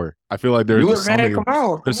this more. I feel like there's just so many,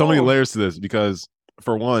 there's so many layers to this, because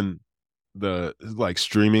for one, the like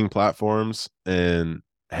streaming platforms and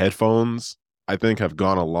headphones, I think, have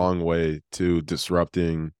gone a long way to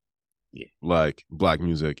disrupting like Black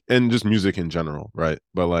music and just music in general, right?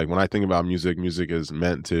 But like when I think about music is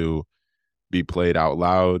meant to be played out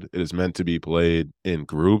loud. It is meant to be played in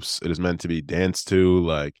groups. It is meant to be danced to,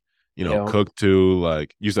 like, cooked to.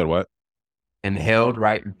 Like, you said what? And held,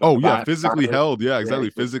 right? Oh yeah, physically held. Yeah,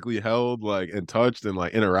 exactly. Physically held, like, and touched and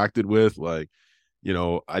like interacted with. Like,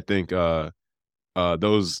 I think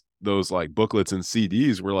those like booklets and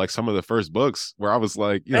CDs were like some of the first books where I was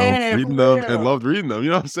like, reading them and loved reading them. You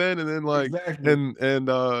know what I'm saying? And then like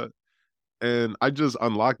and I just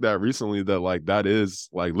unlocked that recently, that like that is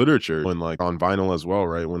like literature, and like on vinyl as well,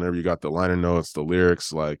 right? Whenever you got the liner notes, the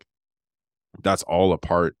lyrics, like that's all a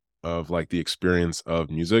part of like the experience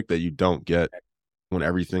of music that you don't get when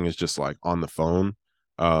everything is just like on the phone.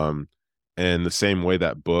 Um, and the same way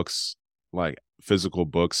that books, like physical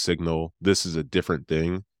books, signal this is a different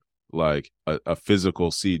thing, like a physical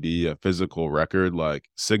CD, a physical record, like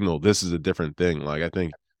signal this is a different thing. Like I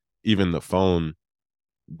think even the phone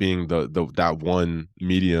being the that one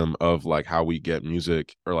medium of like how we get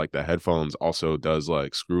music, or like the headphones, also does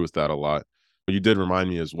like screw with that a lot. You did remind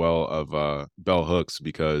me as well of Bell Hooks,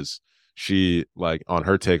 because she, like, on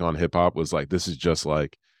her take on hip hop, was like, this is just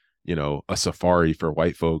like, a safari for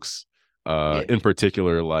white folks, in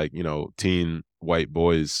particular, like, teen white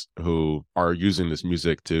boys who are using this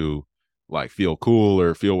music to like feel cool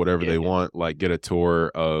or feel whatever they want, like get a tour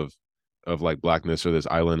of like Blackness or this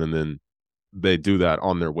island, and then they do that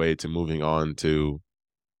on their way to moving on to,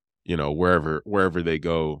 wherever they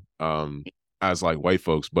go, as like white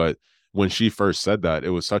folks. But when she first said that, it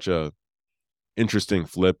was such a interesting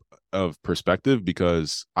flip of perspective,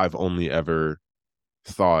 because I've only ever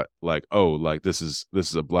thought like, oh, like this is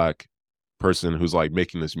a Black person who's like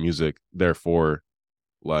making this music, therefore,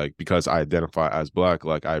 like, because I identify as Black,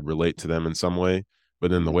 like I relate to them in some way.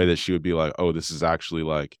 But then the way that she would be like, oh, this is actually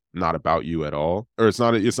like not about you at all, or it's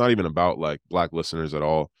not even about like Black listeners at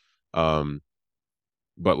all, but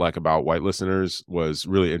like about white listeners, was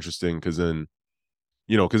really interesting. Because then,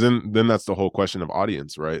 then that's the whole question of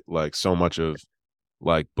audience, right? Like so much of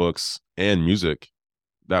like books and music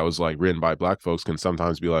that was like written by Black folks can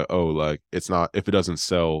sometimes be like, oh, like it's not, if it doesn't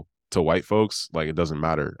sell to white folks, like it doesn't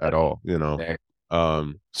matter at all,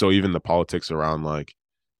 so even the politics around like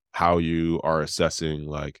how you are assessing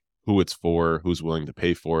like who it's for, who's willing to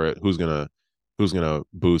pay for it, who's gonna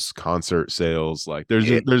boost concert sales, like there's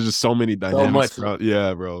just so many dynamics. So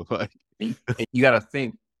yeah, bro. Like you gotta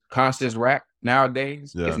think, conscious rap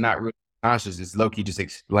nowadays is not really conscious. It's low-key just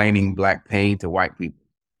explaining Black pain to white people.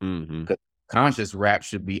 Because conscious rap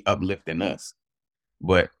should be uplifting us.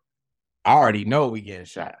 But I already know we getting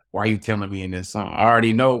shot. Why are you telling me in this song? I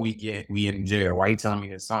already know we in jail. Why are you telling me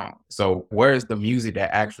this song? So where's the music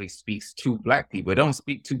that actually speaks to Black people? It don't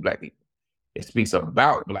speak to Black people. It speaks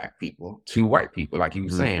about Black people to white people, like you were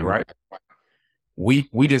saying, right?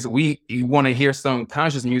 You want to hear some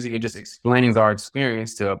conscious music, it just explains our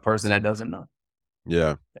experience to a person that doesn't know.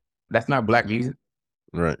 Yeah. That's not Black music.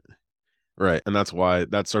 Right. And that's why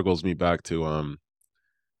that circles me back to when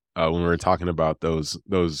we were talking about those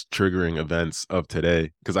triggering events of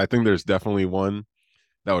today, because I think there's definitely one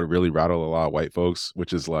that would really rattle a lot of white folks,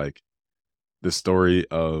 which is like the story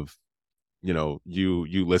of,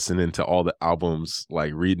 you listening to all the albums,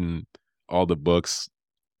 like reading all the books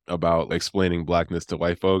about explaining Blackness to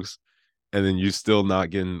white folks, and then you still not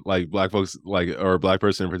getting like Black folks, like, or a Black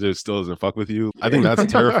person in particular still doesn't fuck with you. I think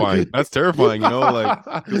that's terrifying. That's terrifying, like,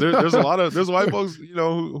 'cause there's a lot of white folks,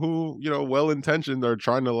 who well-intentioned are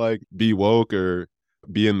trying to like be woke or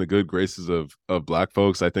be in the good graces of Black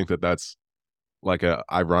folks. I think that's like a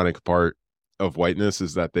ironic part of whiteness,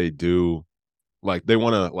 is that they do, like, they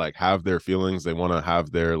want to like have their feelings, they want to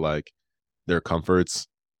have their like their comforts,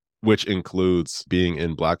 which includes being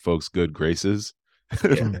in Black folks' good graces.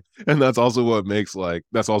 And that's also what makes like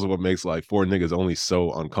four niggas only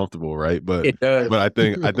so uncomfortable, right? But it does. But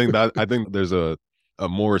I think there's a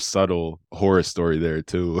more subtle horror story there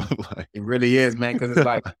too. Like, it really is, man, because it's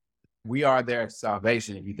like we are their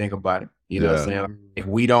salvation if you think about it. You know what I'm saying? If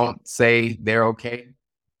we don't say they're okay,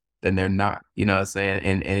 then they're not. You know what I'm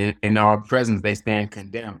saying? And in our presence, they stand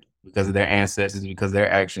condemned because of their ancestors, because of their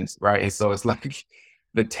actions, right? And so it's like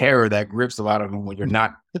the terror that grips a lot of them when you're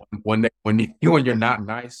not when you're not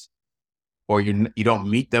nice, or you don't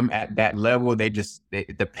meet them at that level,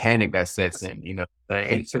 the panic that sets in,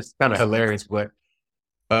 it's just kind of hilarious. But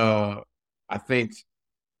I think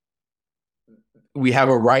we have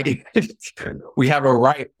a right, we have a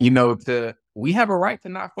right, we have a right to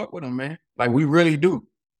not fuck with them, man. Like we really do.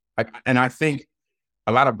 Like, and I think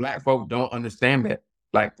a lot of Black folk don't understand that.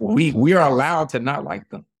 Like we are allowed to not like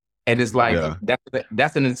them, and it's like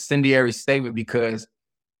that's an incendiary statement because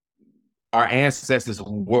our ancestors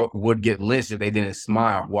would get lynched if they didn't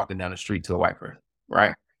smile walking down the street to a white person,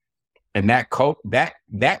 right? And that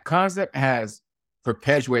concept has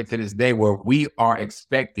perpetuated to this day where we are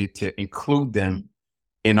expected to include them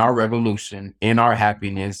in our revolution, in our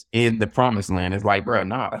happiness, in the promised land. It's like, bro,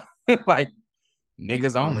 nah. Like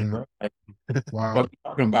niggas only, bro. Like, Wow. what are you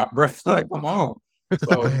talking about, bro? Like, come on.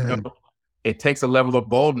 So it takes a level of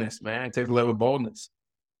boldness, man. It takes a level of boldness.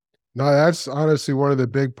 No, that's honestly one of the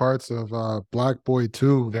big parts of Black Boy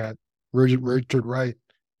 2 that Richard Wright.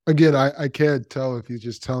 Again, I can't tell if he's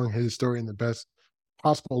just telling his story in the best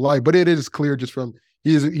possible light, but it is clear just from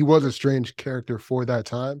he was a strange character for that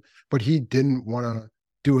time, but he didn't want to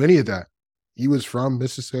do any of that. He was from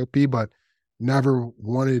Mississippi, but never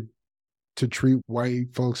wanted to treat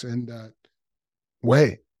white folks in that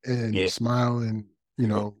way and smile and,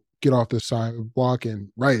 get off the sidewalk. And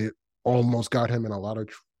it almost got him in a lot of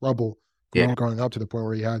trouble growing up to the point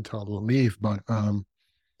where he had to leave. But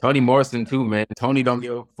Toni Morrison too, man. Toni don't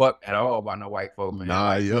give a fuck at all about no white folk, man.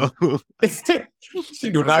 Nah, yo. She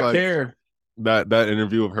do not care. That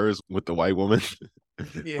interview of hers with the white woman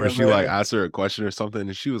where she like asked her a question or something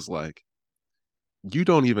and she was like, you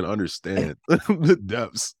don't even understand the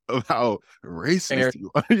depths of how racist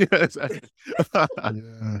you are.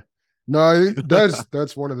 Yeah. No,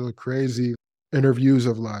 that's one of the crazy interviews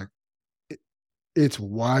of like, it's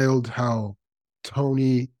wild how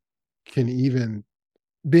Toni can even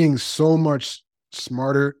being so much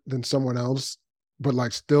smarter than someone else, but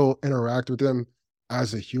like still interact with them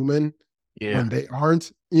as a human when they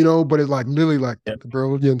aren't, but it's like literally like the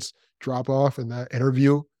brilliance drop off in that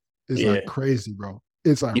interview is like crazy, bro.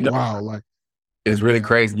 It's like, wow. Like it's really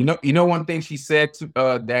crazy. One thing she said to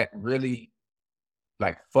that really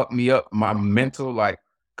like fucked me up, my mental, like,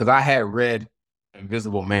 cause I had read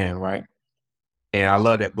Invisible Man, right? And I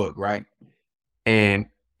love that book, right? And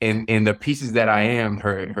in the Pieces That I Am,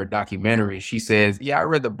 her documentary, she says, yeah, I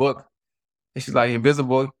read the book. And she's like,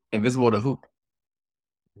 invisible to who?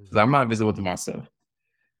 She's like, I'm not invisible to myself.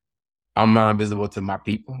 I'm not invisible to my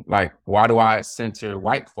people. Like, why do I censor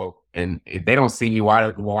white folk? And if they don't see me,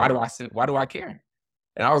 why do I care?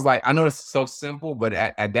 And I was like, I know it's so simple, but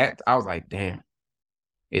at that, I was like, damn,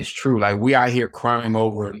 it's true. Like we out here crying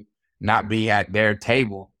over not being at their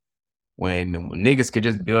table when niggas could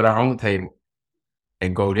just build our own table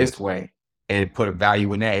and go this way and put a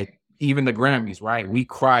value in that. Even the Grammys, right? We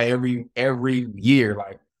cry every year,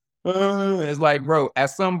 like, it's like, bro,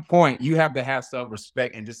 at some point you have to have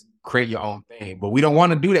self-respect and just create your own thing. But we don't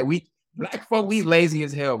want to do that. Black folk, we lazy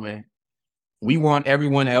as hell, man. We want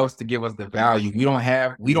everyone else to give us the value. We don't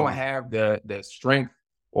have the strength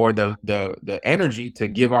or the energy to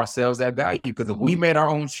give ourselves that value. Because if we made our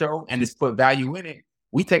own show and just put value in it,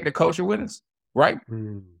 we take the culture with us, right?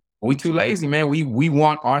 We too lazy, man. We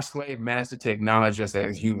want our slave master to acknowledge us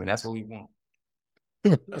as human. That's what we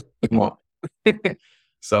want.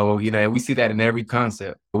 So, we see that in every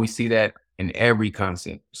concept. We see that in every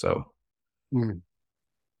concept. So. No.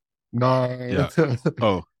 Yeah.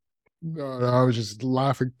 Oh. No, I was just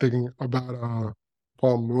laughing thinking about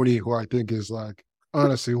Paul Mooney, who I think is like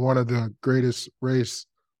honestly one of the greatest race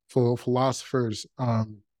philosophers.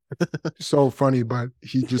 So funny, but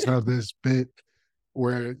he just has this bit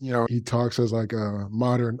where he talks as like a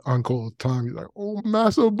modern Uncle Tom. He's like, "Oh,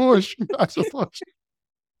 Massa Bush, Massa Bush."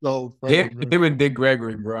 So funny, him and Dick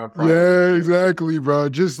Gregory, bro. Yeah, exactly, bro.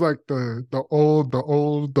 Just like the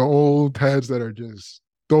old heads that are just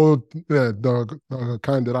the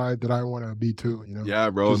kind that I want to be too. Yeah,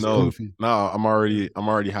 bro. Just no, goofy. no, I'm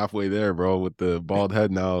already halfway there, bro. With the bald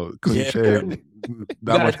head now, clean shave.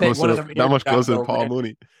 That much closer to Paul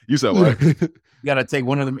Mooney. You said what? You gotta take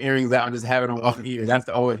one of them earrings out and just have it on one ear. That's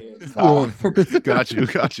the old head. Got you.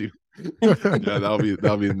 Yeah, that'll be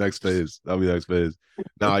the next phase. Now,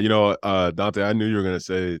 Donta, I knew you were gonna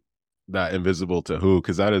say that invisible to who,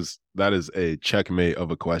 because that is a checkmate of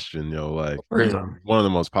a question, like one of the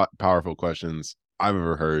most powerful questions I've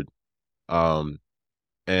ever heard.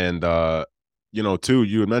 Too,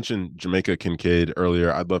 you had mentioned Jamaica Kincaid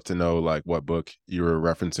earlier. I'd love to know like what book you were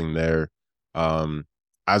referencing there.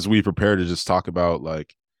 As we prepare to just talk about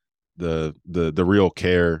like the real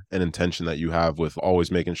care and intention that you have with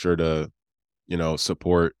always making sure to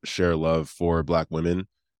support, share love for Black women.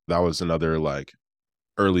 That was another like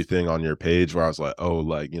early thing on your page where I was like, oh,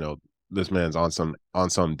 like, this man's on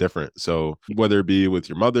something different. So whether it be with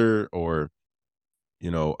your mother or,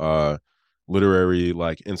 you know, uh literary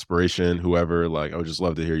like inspiration, whoever, like I would just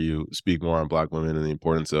love to hear you speak more on Black women and the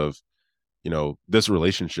importance of, this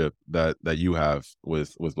relationship that you have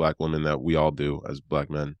with Black women that we all do as Black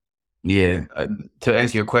men. Yeah. To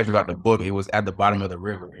answer your question about the book, it was At the Bottom of the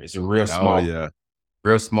River. It's a Oh yeah.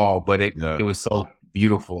 real small, but Yeah. it was so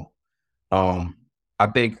beautiful. I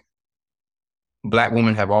think Black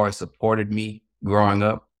women have always supported me growing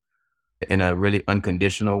up in a really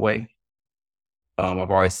unconditional way.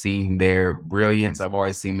 I've always seen their brilliance. I've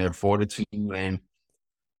always seen their fortitude. And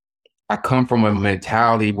I come from a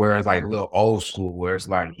mentality where it's like a little old school, where it's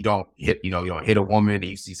like you don't hit a woman.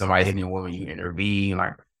 You see somebody hitting a woman, you intervene.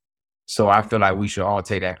 Like, so I feel like we should all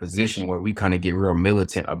take that position where we kind of get real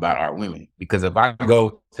militant about our women. Because if I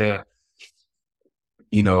go to,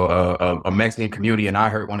 a Mexican community and I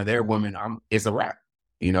hurt one of their women, it's a wrap.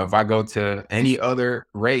 If I go to any other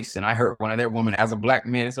race and I hurt one of their women as a Black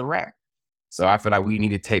man, it's a wrap. So I feel like we need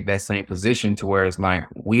to take that same position to where it's like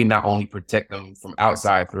we not only protect them from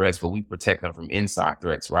outside threats, but we protect them from inside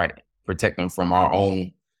threats, right? Protect them from our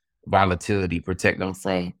own volatility, protect them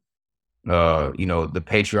from the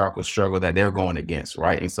patriarchal struggle that they're going against,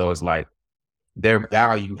 right? And so it's like their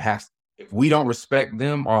value if we don't respect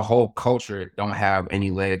them, our whole culture don't have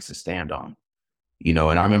any legs to stand on. And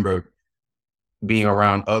I remember being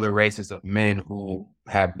around other races of men who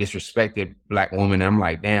have disrespected Black women. And I'm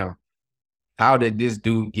like, damn, how did this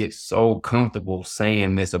dude get so comfortable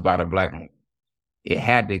saying this about a Black woman? It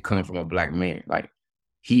had to come from a Black man. Like,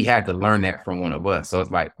 he had to learn that from one of us. So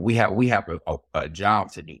it's like we have a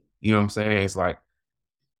job to do. You know what I'm saying? It's like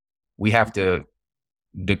we have to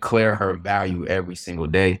declare her value every single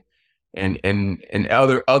day. And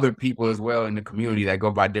other people as well in the community that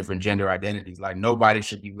go by different gender identities. Like, nobody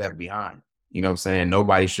should be left behind. You know what I'm saying?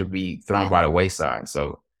 Nobody should be thrown by the wayside.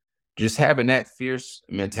 So just having that fierce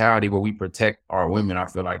mentality where we protect our women, I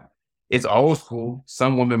feel like it's old school.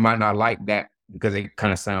 Some women might not like that because it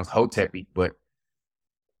kind of sounds hotepy, but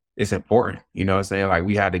it's important. You know what I'm saying? Like,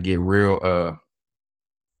 we had to get real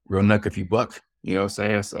knuck if you buck. You know what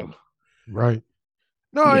I'm saying? So Right.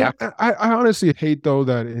 No, yeah. I honestly hate though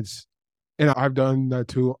that and I've done that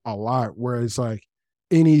too a lot, where it's like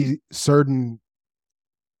any certain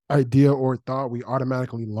idea or thought we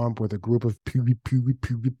automatically lump with a group of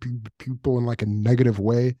people in like a negative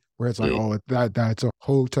way, where it's like, oh, that's a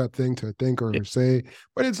whole type thing to think or say.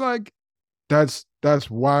 But it's like that's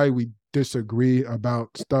why we disagree about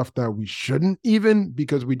stuff that we shouldn't, even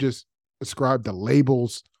because we just ascribe the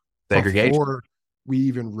labels before we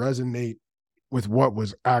even resonate with what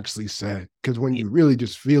was actually said. Because when you really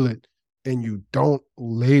just feel it and you don't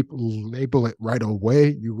label it right away,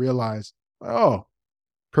 you realize, oh,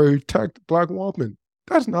 protect Black woman.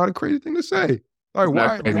 That's not a crazy thing to say. Like,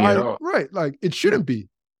 why? Right. Like, it shouldn't be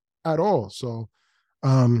at all. So,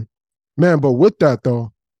 man, but with that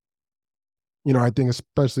though, I think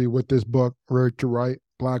especially with this book, Rare to Write,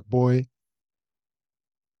 Black Boy,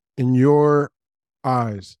 in your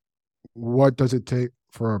eyes, what does it take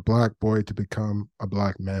for a Black boy to become a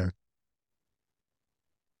Black man?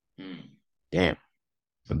 Damn.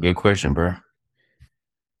 It's a good question, bro.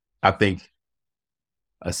 I think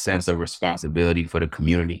a sense of responsibility for the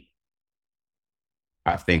community.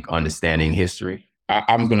 I think understanding history.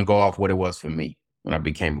 I'm going to go off what it was for me when I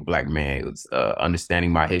became a Black man. It was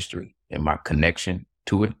understanding my history and my connection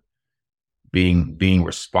to it, being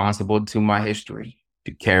responsible to my history,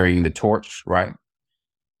 to carrying the torch, right?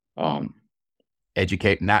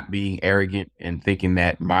 Educate, not being arrogant and thinking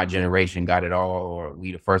that my generation got it all or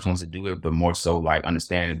we the first ones to do it, but more so like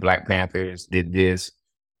understanding Black Panthers did this,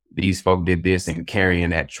 these folk did this, and carrying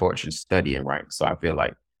that torch and studying, right? So I feel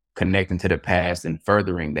like connecting to the past and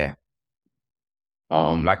furthering that.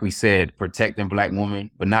 Like we said, protecting Black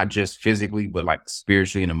women, but not just physically, but like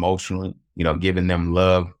spiritually and emotionally, giving them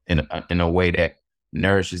love in a way that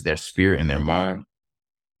nourishes their spirit and their mind.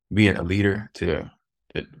 Being a leader to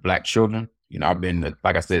the Black children. I've been,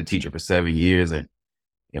 like I said, a teacher for 7 years, and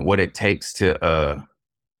what it takes to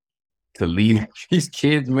lead these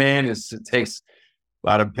kids, man, it takes a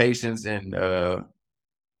lot of patience and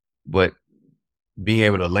but being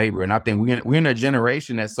able to labor. And I think we're in a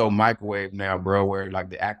generation that's so microwave now, bro, where like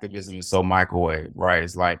the activism is so microwave, right?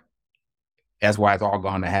 It's like, that's why it's all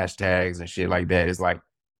gone to hashtags and shit like that. It's like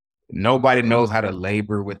nobody knows how to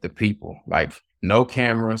labor with the people. Like, no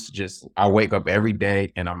cameras, just I wake up every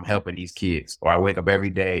day and I'm helping these kids, or I wake up every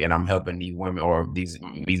day and I'm helping these women or these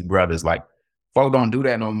brothers. Like, folk don't do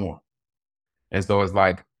that no more. And so it's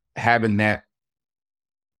like having that,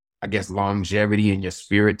 I guess, longevity in your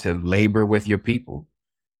spirit to labor with your people.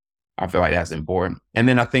 I feel like that's important. And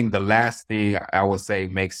then I think the last thing I would say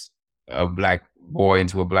makes a Black boy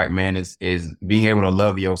into a Black man is being able to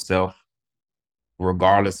love yourself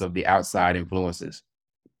regardless of the outside influences.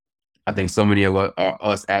 I think so many of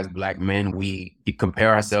us as Black men, we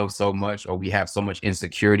compare ourselves so much, or we have so much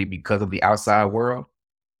insecurity because of the outside world.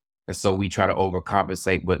 And so we try to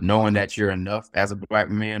overcompensate, but knowing that you're enough as a Black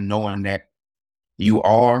man, knowing that you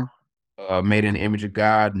are made in the image of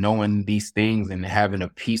God, knowing these things and having a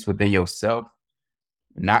peace within yourself,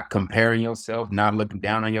 not comparing yourself, not looking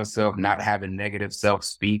down on yourself, not having negative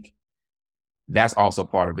self-speak. That's also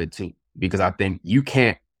part of it too, because I think you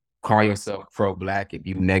can't call yourself pro-Black if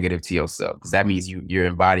you're negative to yourself, because that means you're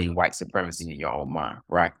embodying white supremacy in your own mind,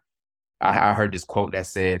 right? I heard this quote that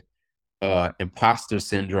said, imposter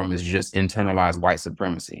syndrome is just internalized white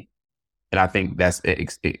supremacy. And I think that's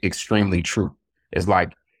extremely true. It's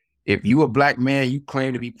like, if you a Black man, you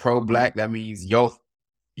claim to be pro-Black, that means your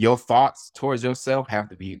thoughts towards yourself have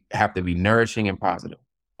to be nourishing and positive.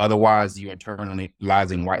 Otherwise, you're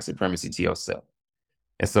internalizing white supremacy to yourself.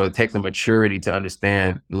 And so it takes a maturity to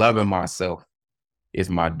understand loving myself is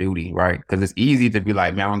my duty, right? Because it's easy to be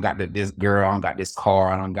like, man, I don't got this girl, I don't got this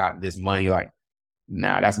car, I don't got this money. Like,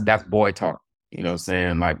 nah, that's boy talk. You know what I'm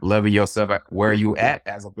saying? Like, loving yourself where you at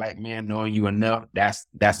as a Black man, knowing you enough, that's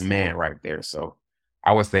man right there. So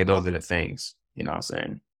I would say those are the things, you know what I'm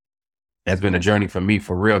saying? That's been a journey for me,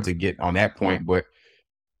 for real, to get on that point. But,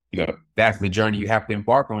 you know, that's the journey you have to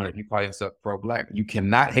embark on if you call yourself pro-Black. You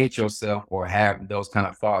cannot hate yourself or have those kind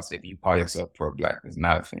of thoughts if you call yourself pro-Black. It's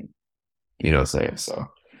not a thing. You know what I'm saying? So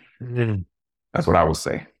that's what I would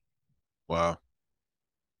say. Wow.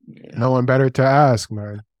 Yeah. No one better to ask,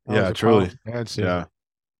 man. Yeah, truly. Answer.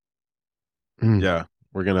 Yeah. Yeah.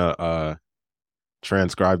 We're gonna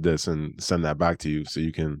transcribe this and send that back to you so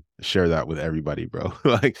you can share that with everybody, bro.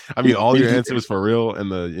 Like, I mean, all your answers for real in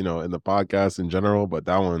the, you know, in the podcast in general, but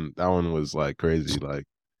that one was like crazy. Like,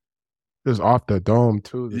 it was off the dome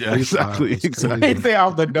too. Yeah, exactly. They say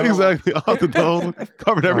off the dome. Exactly. Off the dome.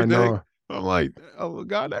 Covered everything. I'm like, oh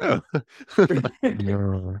goddamn.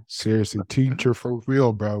 No, seriously, teacher for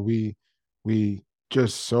real, bro. We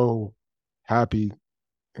just so happy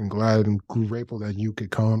and glad and grateful that you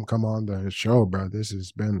could come on the show, bro. This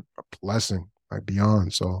has been a blessing, like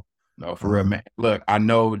beyond. So no, for real, man. Look, I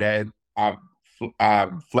know that I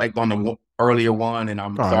flaked on the earlier one, and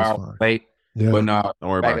I'm sorry I was late. Yeah. But no, don't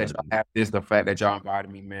worry about it. The fact that y'all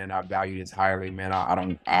invited me, man, I value this highly, man.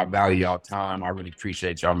 I value y'all time. I really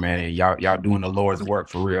appreciate y'all, man. And y'all doing the Lord's work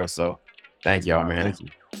for real. So thank y'all, man. Thank you.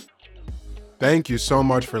 Thank you so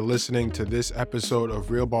much for listening to this episode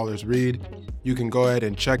of Real Ballers Read. You can go ahead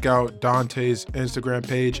and check out Donta's Instagram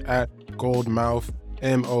page at Goldmouth,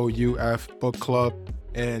 MOUF Book Club.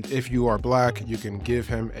 And if you are Black, you can give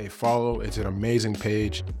him a follow. It's an amazing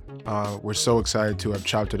page. We're so excited to have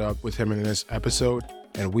chopped it up with him in this episode,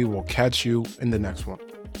 and we will catch you in the next one.